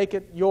God and make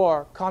it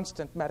your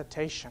constant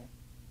meditation.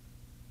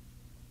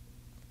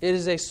 It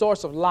is a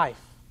source of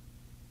life.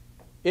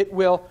 It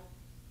will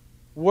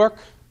work,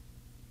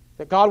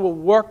 that God will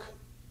work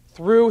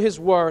through His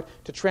Word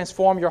to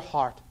transform your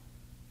heart,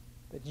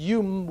 that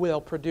you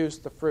will produce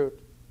the fruit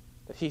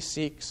that He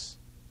seeks.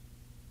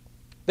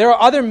 There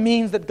are other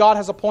means that God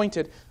has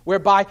appointed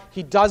whereby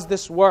He does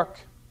this work.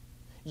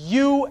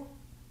 You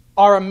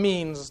are a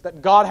means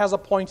that God has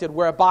appointed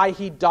whereby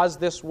He does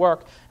this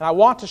work. And I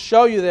want to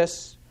show you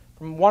this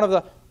from one of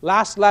the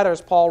last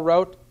letters Paul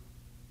wrote,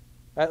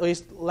 at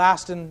least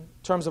last in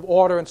terms of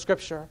order in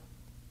Scripture,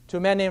 to a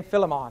man named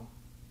Philemon.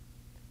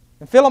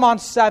 In Philemon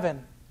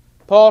 7,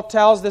 Paul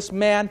tells this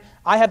man,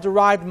 I have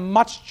derived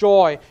much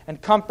joy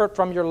and comfort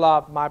from your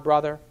love, my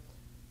brother,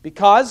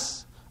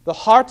 because the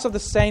hearts of the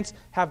saints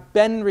have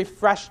been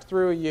refreshed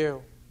through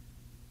you.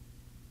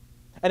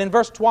 And in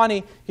verse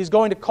 20, he's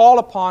going to call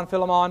upon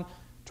Philemon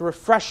to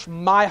refresh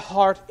my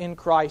heart in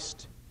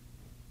Christ,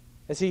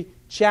 as he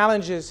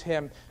challenges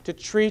him to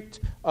treat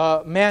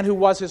a man who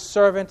was his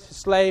servant, his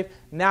slave,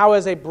 now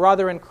as a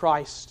brother in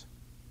Christ.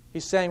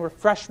 He's saying,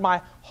 refresh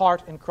my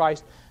heart in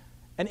Christ.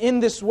 And in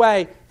this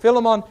way,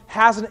 Philemon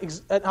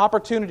has an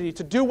opportunity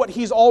to do what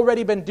he's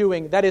already been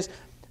doing, that is,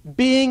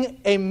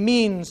 being a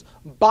means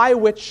by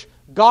which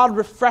God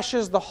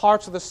refreshes the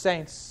hearts of the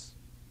saints,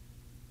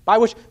 by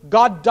which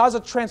God does a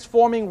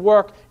transforming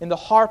work in the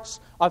hearts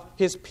of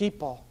His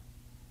people.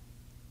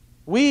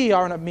 We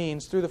are in a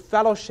means through the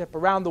fellowship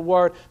around the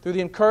Word, through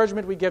the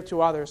encouragement we give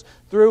to others,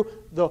 through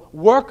the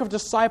work of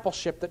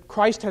discipleship that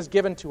Christ has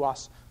given to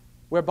us,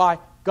 whereby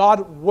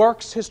God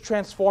works His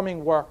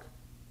transforming work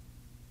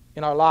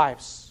in our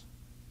lives.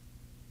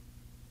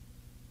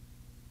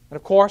 And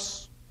of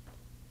course,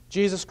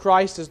 Jesus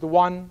Christ is the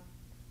one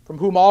from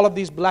whom all of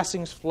these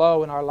blessings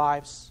flow in our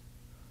lives.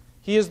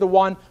 He is the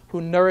one who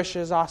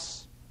nourishes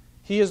us.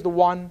 He is the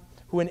one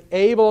who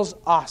enables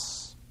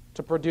us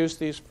to produce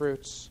these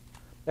fruits.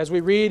 As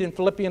we read in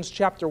Philippians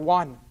chapter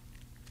 1,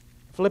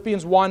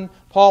 Philippians 1,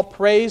 Paul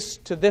prays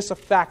to this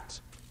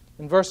effect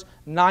in verse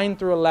 9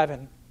 through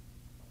 11.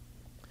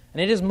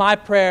 And it is my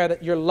prayer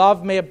that your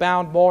love may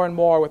abound more and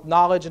more with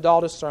knowledge and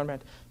all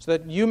discernment, so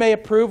that you may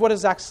approve what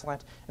is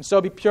excellent, and so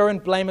be pure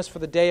and blameless for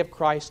the day of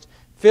Christ,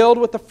 filled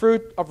with the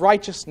fruit of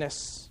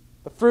righteousness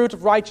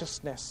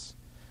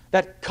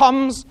that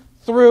comes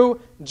through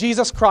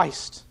Jesus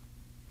Christ,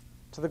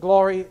 to the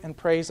glory and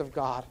praise of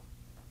God.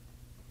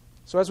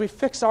 So as we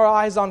fix our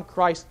eyes on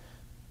Christ,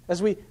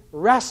 as we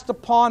rest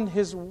upon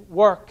His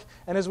work,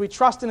 and as we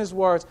trust in His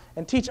words,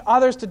 and teach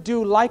others to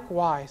do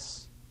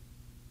likewise,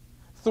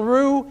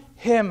 through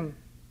Him,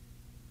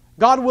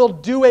 God will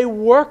do a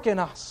work in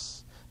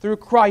us, through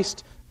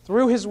Christ,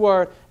 through His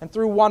Word, and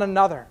through one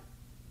another,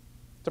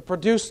 to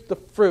produce the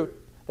fruit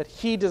that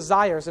He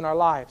desires in our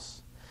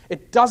lives.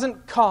 It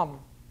doesn't come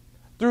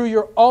through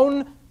your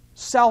own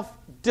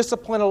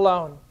self-discipline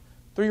alone,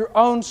 through your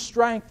own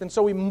strength, and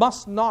so we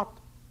must not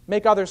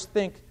make others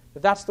think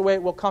that that's the way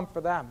it will come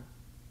for them.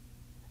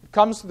 It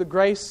comes through the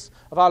grace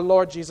of our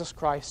Lord Jesus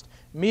Christ,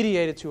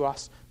 mediated to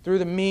us through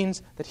the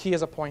means that He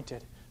has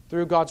appointed,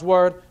 through God's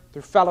Word,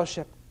 through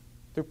fellowship,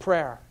 through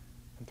prayer,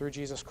 and through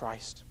Jesus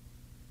Christ.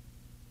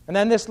 And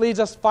then this leads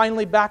us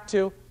finally back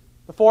to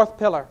the fourth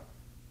pillar.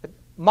 It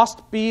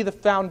must be the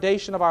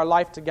foundation of our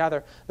life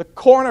together, the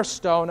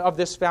cornerstone of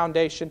this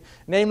foundation,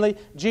 namely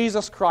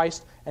Jesus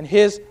Christ and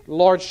His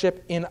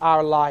lordship in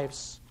our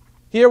lives.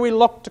 Here we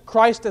look to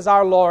Christ as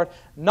our Lord,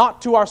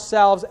 not to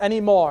ourselves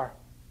anymore.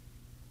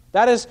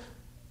 That is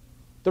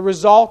the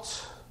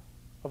result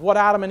of what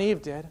Adam and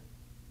Eve did.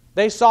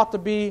 They sought to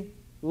be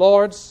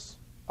lords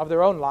of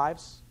their own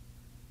lives.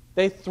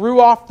 They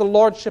threw off the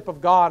lordship of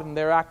God in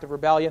their act of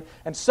rebellion.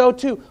 And so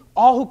too,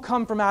 all who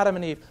come from Adam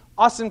and Eve,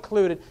 us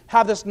included,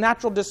 have this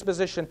natural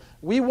disposition.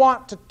 We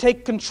want to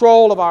take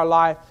control of our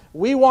life.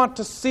 We want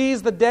to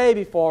seize the day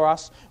before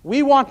us.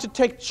 We want to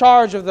take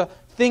charge of the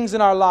things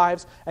in our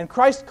lives. And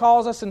Christ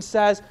calls us and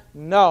says,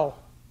 no,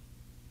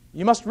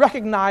 you must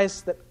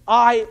recognize that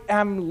I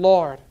am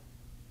Lord.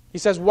 He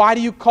says, why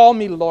do you call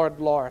me Lord,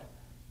 Lord?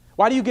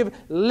 Why do you give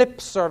lip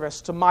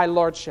service to my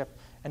lordship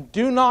and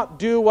do not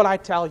do what I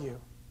tell you?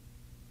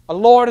 A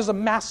Lord is a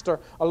master.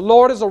 A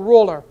Lord is a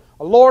ruler.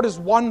 A Lord is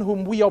one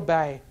whom we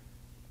obey.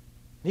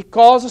 He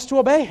calls us to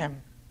obey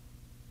Him.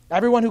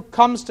 Everyone who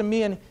comes to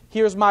me and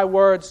hears my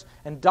words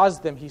and does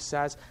them, He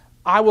says,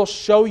 I will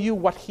show you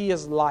what he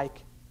is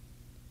like.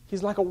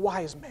 He's like a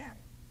wise man.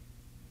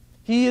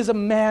 He is a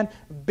man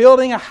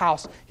building a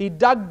house. He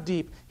dug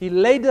deep. He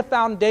laid the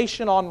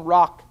foundation on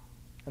rock.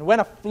 And when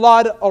a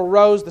flood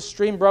arose, the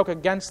stream broke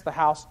against the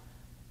house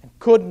and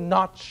could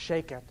not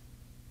shake it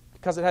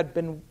because it had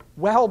been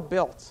well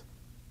built.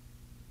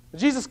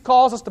 Jesus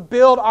calls us to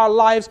build our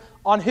lives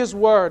on His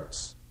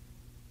words.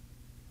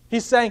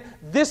 He's saying,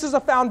 this is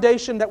a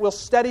foundation that will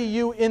steady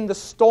you in the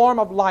storm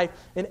of life,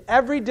 in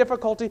every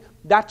difficulty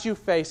that you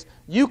face.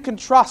 You can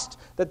trust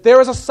that there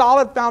is a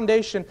solid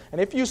foundation,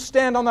 and if you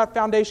stand on that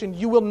foundation,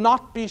 you will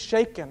not be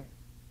shaken.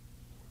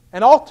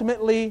 And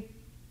ultimately,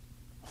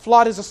 a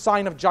flood is a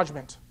sign of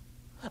judgment.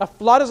 A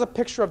flood is a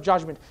picture of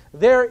judgment.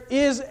 There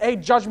is a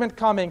judgment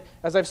coming,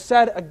 as I've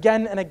said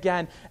again and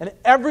again, and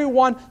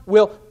everyone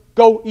will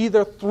go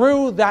either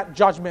through that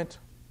judgment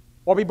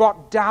or be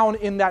brought down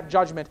in that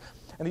judgment.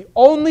 And the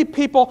only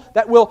people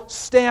that will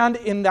stand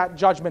in that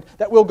judgment,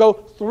 that will go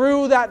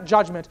through that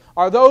judgment,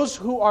 are those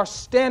who are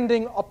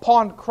standing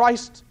upon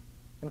Christ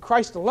and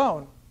Christ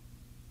alone.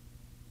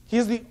 He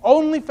is the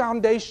only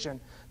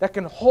foundation that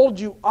can hold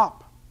you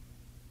up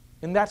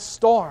in that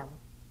storm.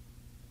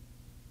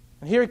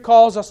 And here he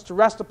calls us to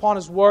rest upon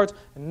his words,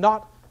 and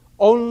not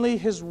only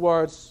his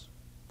words,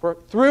 for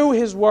through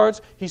his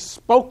words he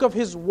spoke of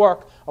his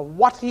work, of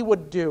what he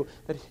would do,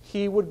 that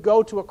he would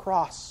go to a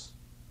cross,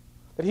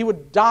 that he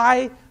would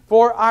die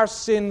for our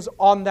sins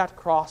on that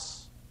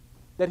cross,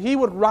 that he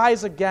would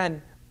rise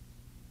again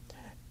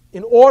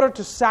in order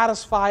to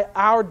satisfy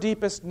our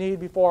deepest need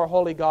before our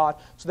holy God,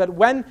 so that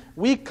when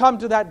we come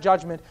to that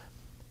judgment,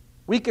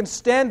 we can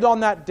stand on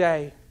that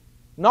day,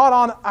 not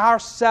on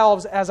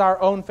ourselves as our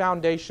own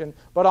foundation,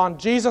 but on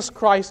Jesus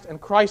Christ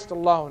and Christ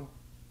alone,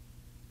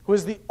 who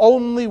is the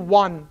only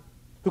one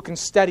who can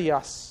steady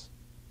us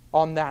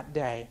on that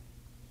day,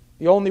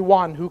 the only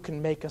one who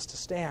can make us to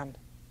stand.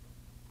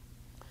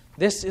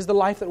 This is the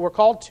life that we're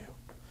called to,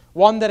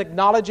 one that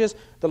acknowledges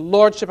the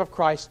lordship of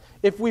Christ.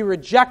 If we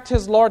reject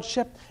his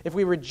lordship, if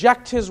we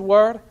reject his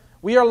word,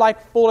 we are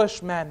like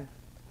foolish men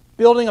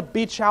building a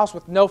beach house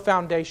with no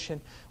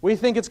foundation. We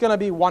think it's going to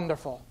be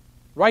wonderful,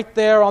 right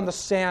there on the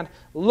sand,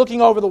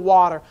 looking over the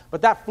water.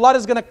 But that flood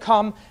is going to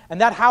come, and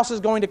that house is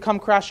going to come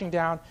crashing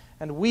down,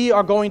 and we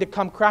are going to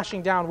come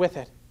crashing down with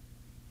it.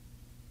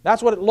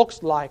 That's what it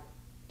looks like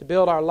to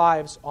build our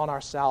lives on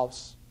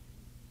ourselves.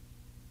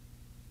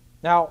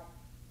 Now,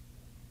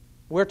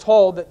 we're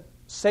told that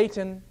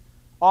Satan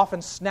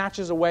often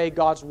snatches away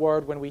God's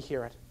word when we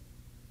hear it.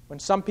 When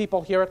some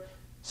people hear it,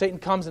 Satan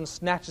comes and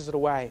snatches it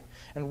away.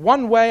 And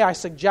one way I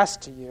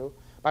suggest to you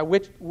by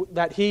which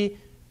that he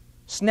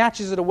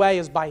snatches it away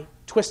is by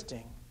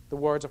twisting the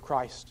words of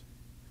Christ.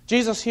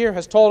 Jesus here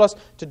has told us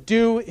to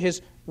do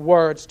his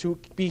words, to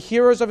be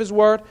hearers of his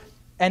word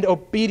and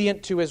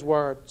obedient to his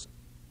words.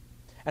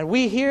 And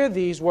we hear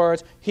these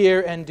words,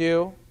 hear and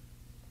do.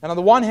 And on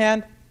the one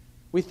hand,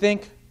 we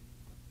think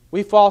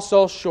we fall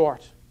so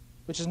short,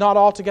 which is not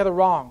altogether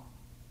wrong.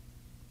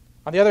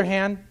 On the other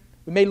hand,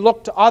 we may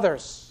look to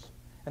others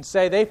and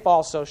say they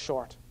fall so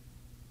short,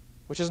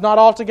 which is not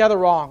altogether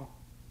wrong.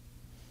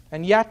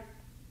 And yet,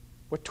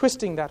 we're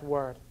twisting that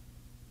word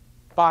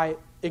by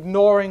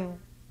ignoring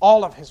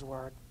all of his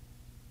word.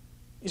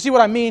 You see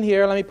what I mean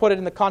here? Let me put it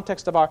in the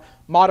context of our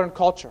modern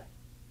culture.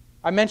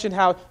 I mentioned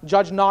how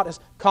judge not is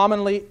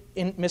commonly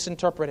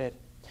misinterpreted.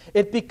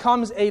 It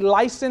becomes a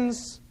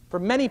license for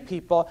many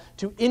people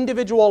to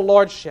individual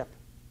lordship.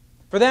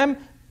 For them,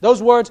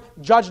 those words,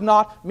 judge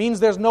not, means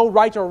there's no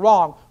right or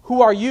wrong.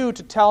 Who are you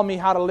to tell me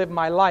how to live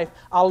my life?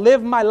 I'll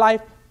live my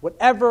life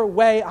whatever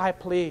way I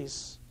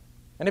please.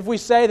 And if we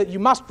say that you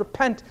must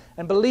repent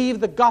and believe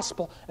the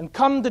gospel and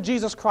come to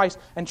Jesus Christ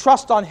and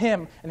trust on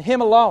him and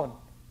him alone,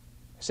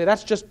 I say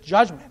that's just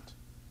judgment.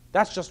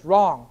 That's just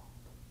wrong.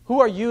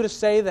 Who are you to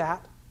say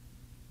that?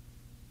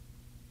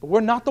 But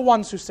we're not the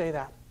ones who say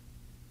that.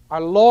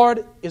 Our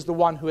Lord is the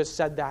one who has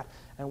said that.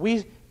 And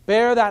we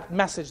bear that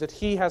message that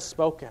he has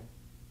spoken.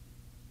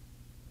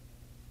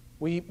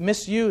 We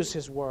misuse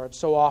his word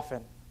so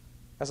often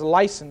as a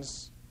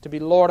license to be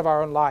Lord of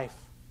our own life.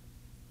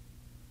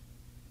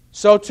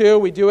 So too,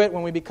 we do it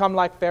when we become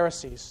like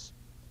Pharisees,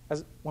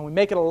 when we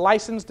make it a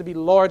license to be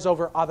lords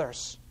over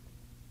others.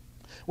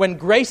 When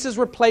grace is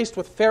replaced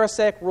with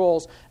Pharisaic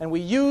rules, and we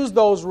use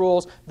those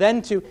rules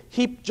then to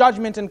heap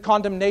judgment and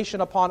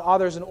condemnation upon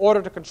others in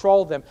order to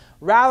control them,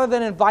 rather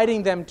than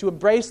inviting them to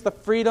embrace the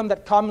freedom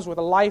that comes with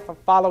a life of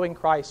following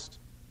Christ.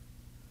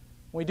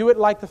 We do it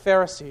like the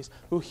Pharisees,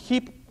 who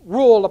heap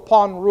rule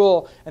upon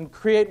rule and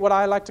create what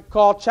I like to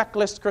call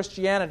checklist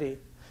Christianity.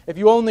 If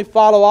you only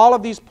follow all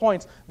of these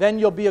points, then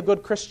you'll be a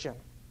good Christian,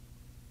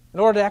 in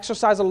order to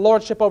exercise a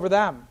lordship over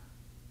them.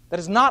 That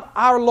is not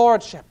our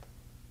lordship.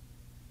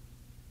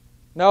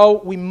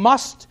 No, we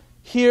must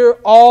hear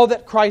all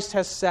that Christ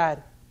has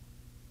said.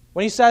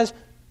 When he says,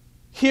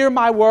 hear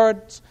my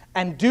words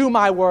and do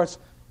my words,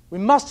 we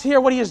must hear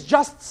what he has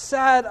just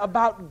said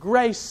about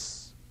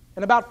grace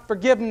and about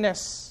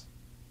forgiveness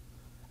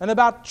and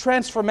about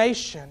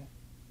transformation.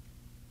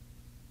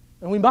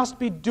 And we must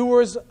be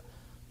doers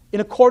in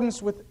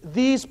accordance with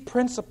these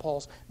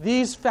principles,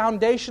 these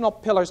foundational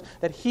pillars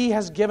that he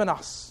has given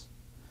us,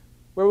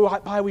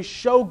 whereby we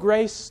show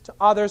grace to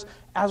others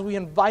as we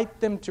invite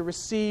them to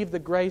receive the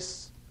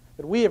grace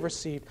that we have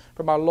received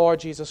from our Lord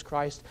Jesus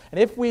Christ. And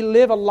if we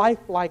live a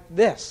life like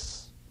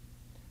this,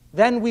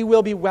 then we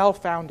will be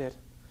well-founded.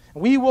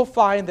 And we will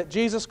find that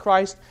Jesus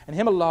Christ and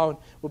him alone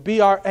will be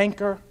our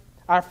anchor,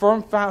 our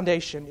firm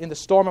foundation in the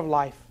storm of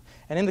life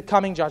and in the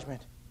coming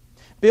judgment.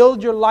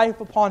 Build your life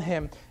upon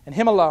him and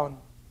him alone,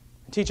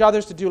 and teach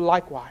others to do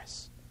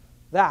likewise.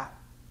 That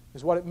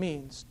is what it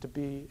means to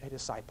be a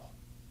disciple.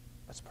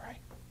 Let's pray.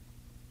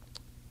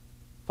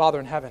 Father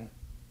in heaven,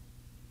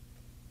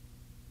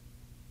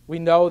 we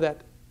know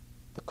that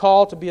the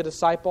call to be a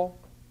disciple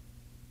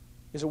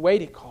is a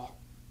weighty call.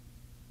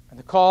 And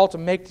the call to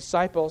make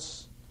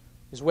disciples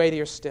is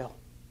weightier still.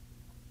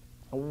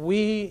 And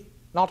we,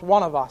 not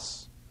one of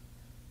us,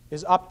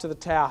 is up to the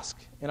task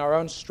in our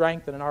own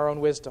strength and in our own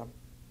wisdom.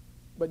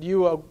 But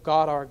you, O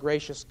God, are a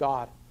gracious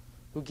God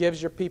who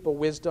gives your people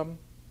wisdom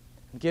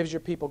and gives your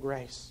people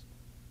grace.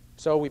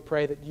 So we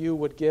pray that you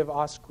would give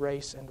us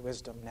grace and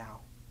wisdom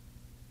now.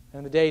 and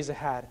in the days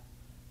ahead,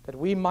 that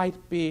we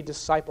might be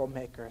disciple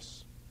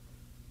makers,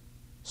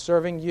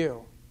 serving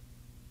you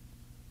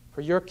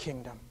for your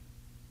kingdom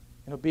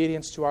in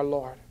obedience to our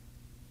Lord,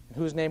 in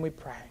whose name we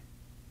pray.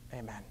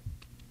 Amen.